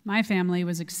 My family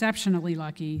was exceptionally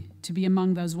lucky to be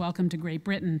among those welcomed to Great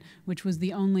Britain, which was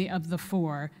the only of the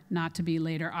 4 not to be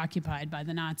later occupied by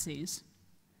the Nazis.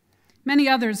 Many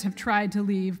others have tried to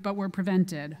leave but were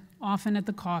prevented, often at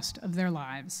the cost of their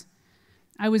lives.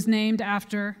 I was named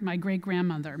after my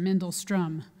great-grandmother, Mandel,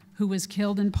 who was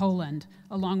killed in Poland,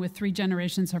 along with 3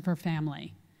 generations of her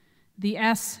family. The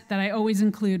S that I always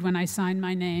include when I sign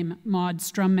my name, Maud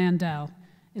Strum Mandel,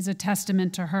 is a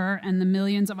testament to her and the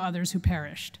millions of others who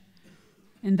perished.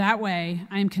 In that way,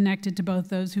 I am connected to both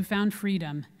those who found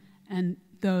freedom and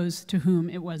those to whom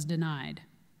it was denied.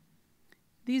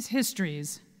 These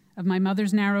histories of my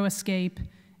mother's narrow escape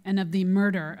and of the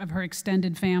murder of her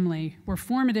extended family were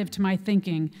formative to my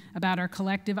thinking about our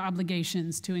collective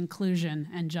obligations to inclusion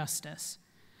and justice.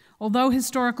 Although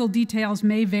historical details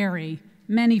may vary,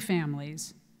 many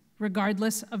families,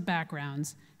 regardless of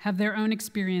backgrounds, have their own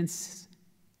experience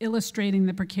illustrating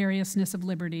the precariousness of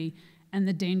liberty and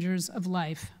the dangers of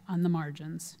life on the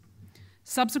margins.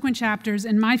 Subsequent chapters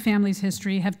in my family's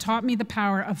history have taught me the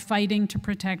power of fighting to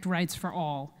protect rights for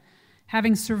all.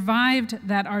 Having survived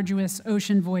that arduous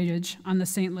ocean voyage on the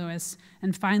St. Louis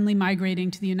and finally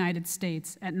migrating to the United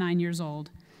States at 9 years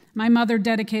old, my mother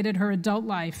dedicated her adult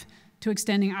life to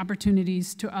extending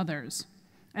opportunities to others.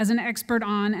 As an expert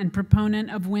on and proponent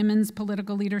of women's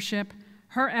political leadership,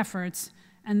 her efforts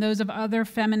and those of other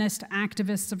feminist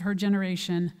activists of her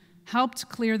generation helped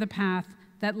clear the path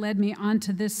that led me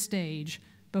onto this stage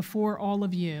before all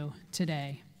of you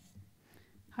today.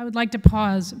 I would like to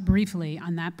pause briefly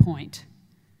on that point.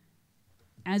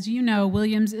 As you know,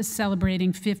 Williams is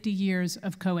celebrating 50 years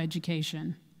of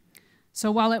coeducation. So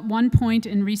while at one point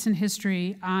in recent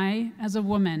history, I, as a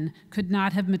woman, could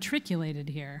not have matriculated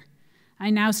here, I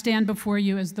now stand before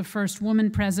you as the first woman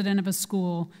president of a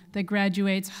school that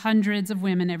graduates hundreds of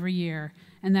women every year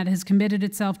and that has committed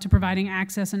itself to providing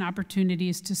access and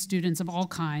opportunities to students of all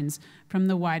kinds from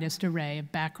the widest array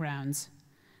of backgrounds.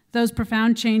 Those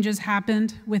profound changes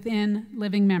happened within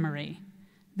living memory.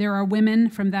 There are women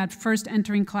from that first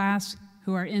entering class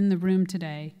who are in the room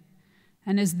today.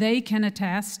 And as they can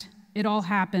attest, it all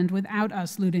happened without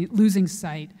us losing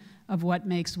sight of what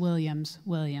makes Williams,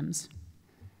 Williams.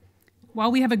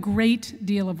 While we have a great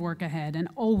deal of work ahead, and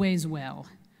always will,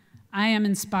 I am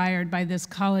inspired by this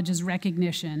college's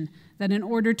recognition that in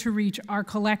order to reach our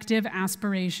collective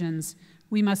aspirations,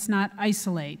 we must not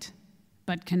isolate,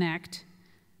 but connect,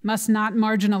 must not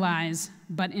marginalize,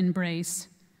 but embrace,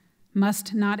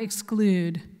 must not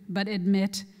exclude, but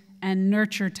admit and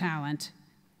nurture talent,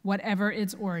 whatever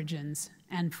its origins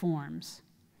and forms.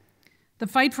 The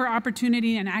fight for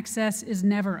opportunity and access is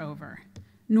never over,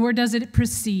 nor does it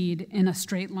proceed in a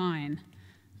straight line.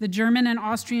 The German and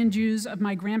Austrian Jews of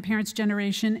my grandparents'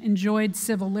 generation enjoyed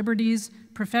civil liberties,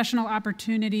 professional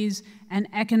opportunities, and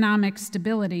economic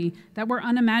stability that were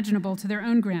unimaginable to their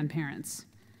own grandparents.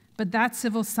 But that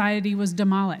civil society was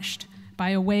demolished by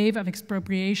a wave of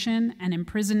expropriation and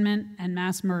imprisonment and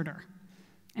mass murder.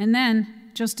 And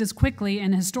then, just as quickly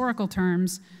in historical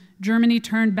terms, Germany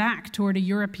turned back toward a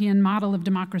European model of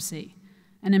democracy,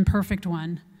 an imperfect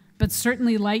one, but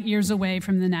certainly light years away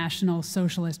from the National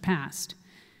Socialist past.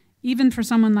 Even for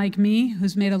someone like me,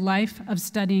 who's made a life of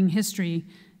studying history,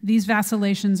 these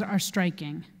vacillations are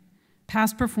striking.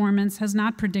 Past performance has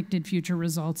not predicted future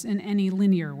results in any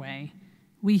linear way.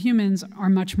 We humans are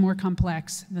much more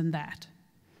complex than that.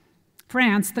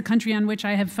 France, the country on which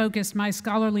I have focused my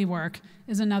scholarly work,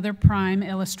 is another prime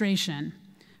illustration.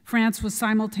 France was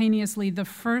simultaneously the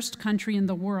first country in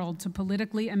the world to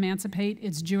politically emancipate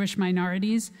its Jewish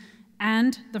minorities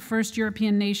and the first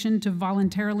European nation to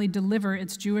voluntarily deliver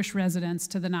its Jewish residents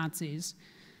to the Nazis,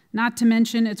 not to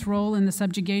mention its role in the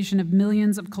subjugation of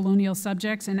millions of colonial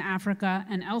subjects in Africa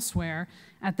and elsewhere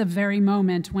at the very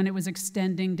moment when it was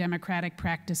extending democratic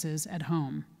practices at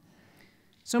home.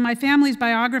 So my family's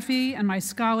biography and my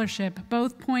scholarship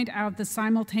both point out the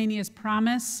simultaneous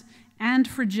promise and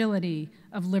fragility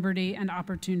of liberty and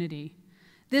opportunity.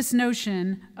 This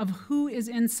notion of who is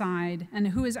inside and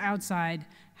who is outside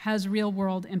has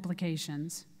real-world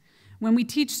implications. When we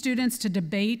teach students to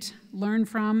debate, learn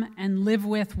from, and live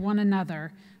with one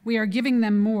another, we are giving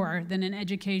them more than an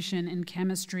education in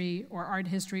chemistry or art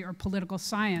history or political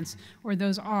science,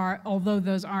 although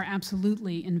those are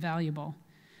absolutely invaluable.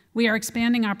 We are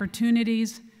expanding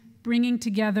opportunities, bringing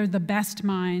together the best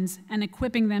minds, and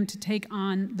equipping them to take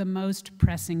on the most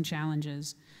pressing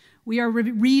challenges. We are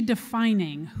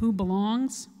redefining who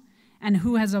belongs and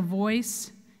who has a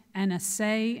voice and a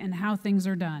say in how things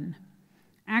are done.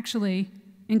 Actually,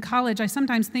 in college, I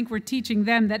sometimes think we're teaching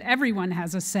them that everyone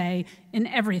has a say in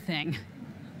everything.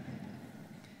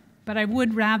 But I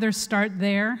would rather start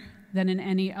there than in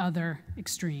any other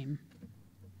extreme.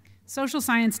 Social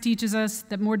science teaches us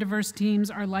that more diverse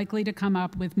teams are likely to come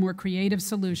up with more creative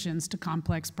solutions to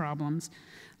complex problems.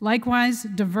 Likewise,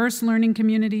 diverse learning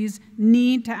communities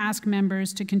need to ask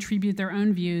members to contribute their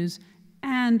own views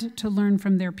and to learn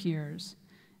from their peers.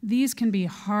 These can be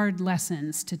hard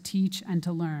lessons to teach and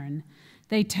to learn.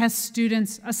 They test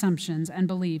students' assumptions and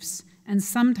beliefs, and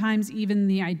sometimes even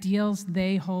the ideals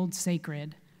they hold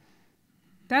sacred.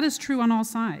 That is true on all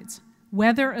sides.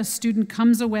 Whether a student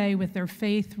comes away with their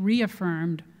faith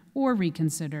reaffirmed or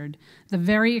reconsidered, the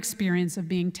very experience of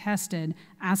being tested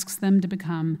asks them to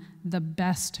become the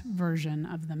best version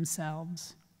of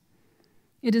themselves.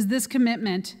 It is this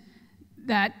commitment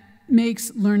that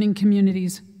makes learning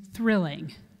communities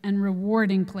thrilling and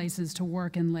rewarding places to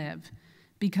work and live,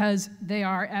 because they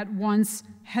are at once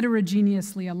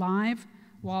heterogeneously alive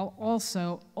while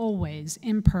also always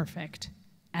imperfect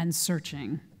and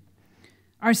searching.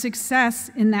 Our success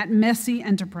in that messy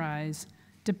enterprise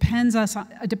depends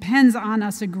on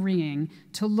us agreeing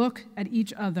to look at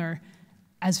each other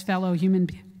as fellow human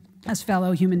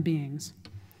beings.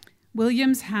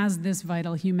 Williams has this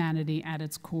vital humanity at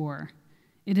its core.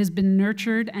 It has been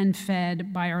nurtured and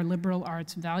fed by our liberal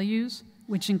arts values,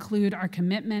 which include our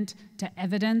commitment to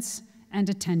evidence and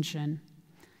attention,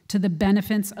 to the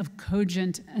benefits of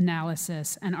cogent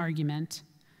analysis and argument,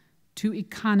 to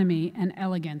economy and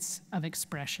elegance of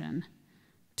expression,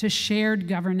 to shared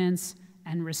governance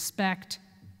and respect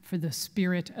for the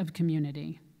spirit of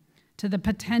community, to the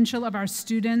potential of our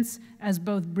students as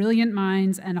both brilliant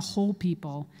minds and whole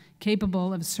people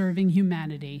capable of serving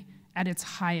humanity at its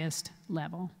highest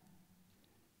level.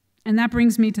 And that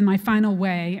brings me to my final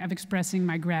way of expressing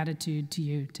my gratitude to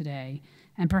you today,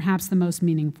 and perhaps the most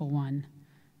meaningful one.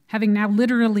 Having now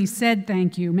literally said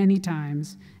thank you many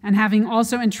times, and having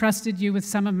also entrusted you with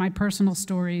some of my personal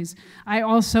stories, I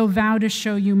also vow to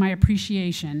show you my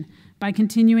appreciation by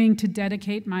continuing to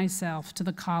dedicate myself to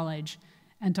the college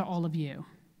and to all of you.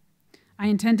 I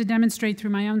intend to demonstrate through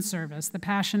my own service the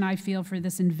passion I feel for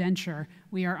this adventure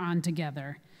we are on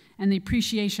together, and the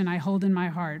appreciation I hold in my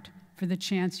heart for the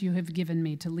chance you have given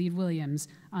me to lead Williams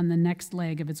on the next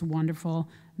leg of its wonderful,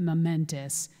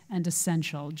 momentous, and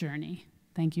essential journey.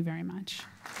 Thank you very much.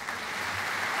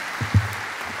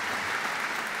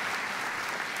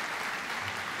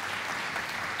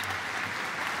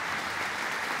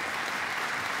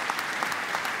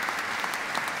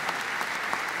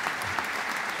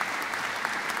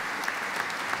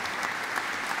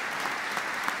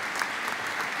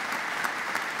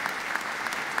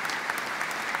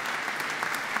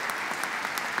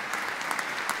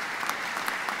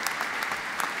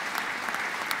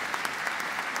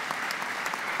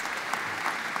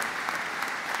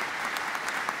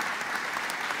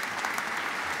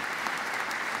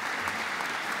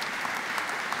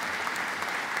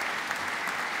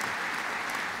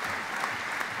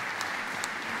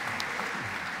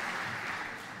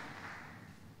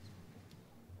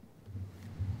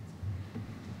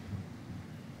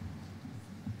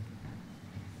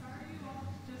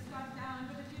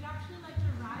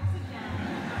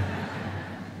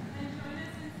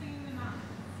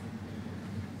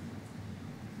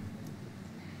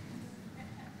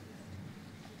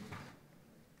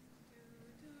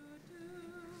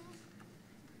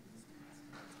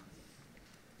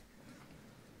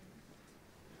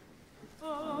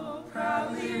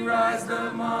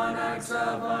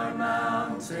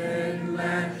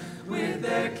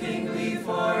 kingly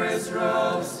forest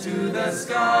rose to the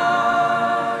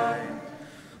sky,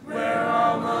 where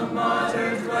alma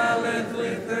mater dwelleth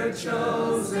with her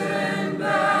chosen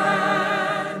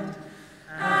band,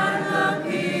 and the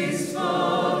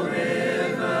peaceful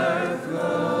river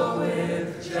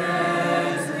floweth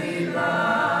gently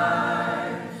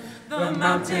by. The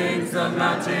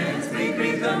mountains, we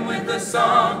greet them with a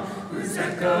song, whose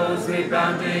echoes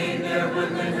rebounding their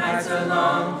woodland heights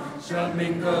along, shall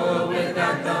mingle with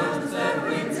anthems that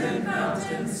winds and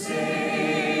mountains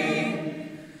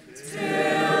sing,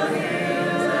 till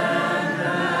hill and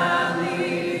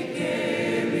valley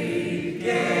gaily,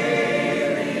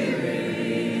 gaily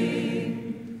ring.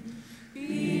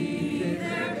 Beneath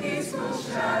their peaceful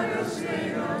shadows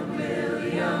reign on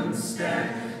William's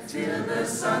stead, till the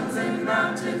suns and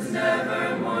mountains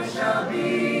nevermore shall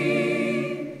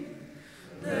be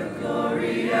the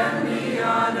glory and the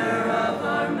honor of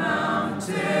our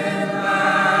mountain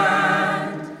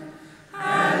land,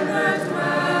 and the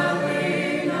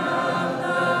dwelling of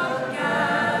the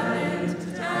gallant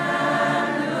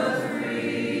and the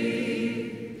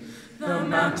free. The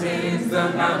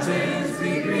mountains,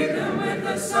 we greet them with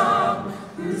a song,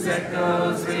 whose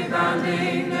echoes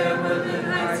rebounding their woodland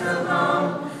heights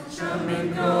along, shall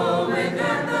mingle with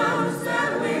anthems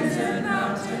that winds and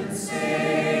mountains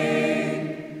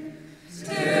sing,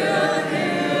 till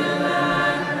hill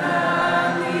and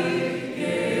valley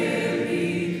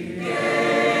gaily,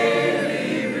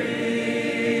 gaily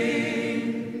ring.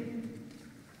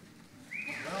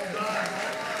 Well done.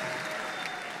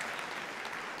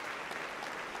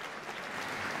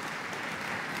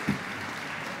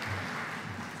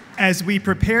 As we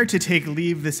prepare to take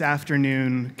leave this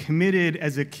afternoon, committed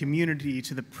as a community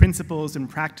to the principles and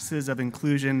practices of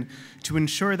inclusion to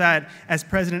ensure that, as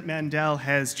President Mandel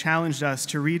has challenged us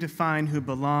to redefine who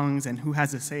belongs and who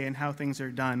has a say in how things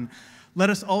are done, let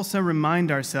us also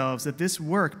remind ourselves that this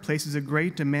work places a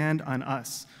great demand on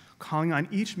us, calling on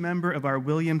each member of our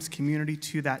Williams community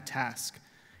to that task.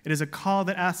 It is a call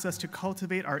that asks us to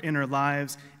cultivate our inner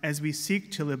lives as we seek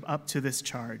to live up to this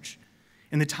charge.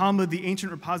 In the Talmud, the ancient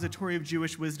repository of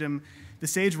Jewish wisdom, the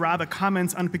sage Rabbah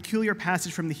comments on a peculiar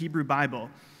passage from the Hebrew Bible.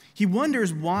 He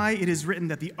wonders why it is written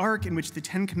that the ark in which the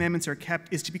Ten Commandments are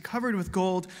kept is to be covered with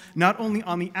gold not only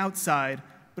on the outside,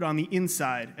 but on the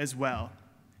inside as well.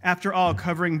 After all,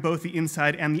 covering both the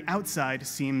inside and the outside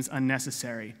seems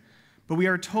unnecessary. But we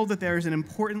are told that there is an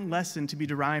important lesson to be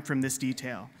derived from this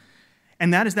detail,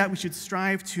 and that is that we should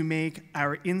strive to make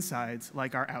our insides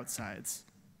like our outsides.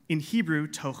 In Hebrew,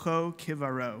 toho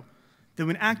kivaro, that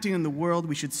when acting in the world,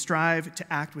 we should strive to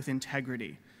act with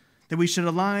integrity, that we should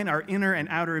align our inner and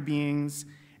outer beings,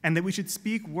 and that we should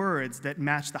speak words that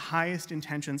match the highest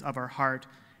intentions of our heart,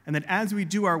 and that as we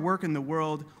do our work in the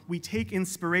world, we take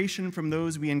inspiration from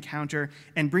those we encounter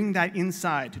and bring that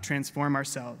inside to transform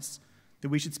ourselves, that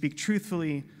we should speak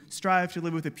truthfully, strive to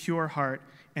live with a pure heart,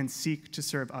 and seek to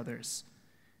serve others.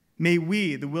 May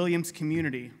we, the Williams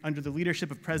community, under the leadership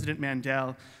of President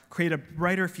Mandel, create a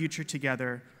brighter future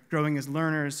together, growing as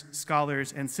learners,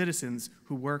 scholars, and citizens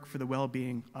who work for the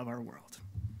well-being of our world.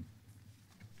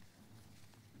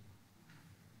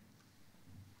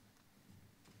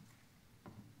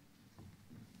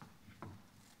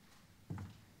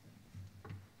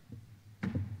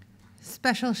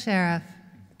 Special Sheriff,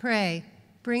 pray,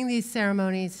 bring these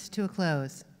ceremonies to a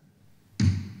close.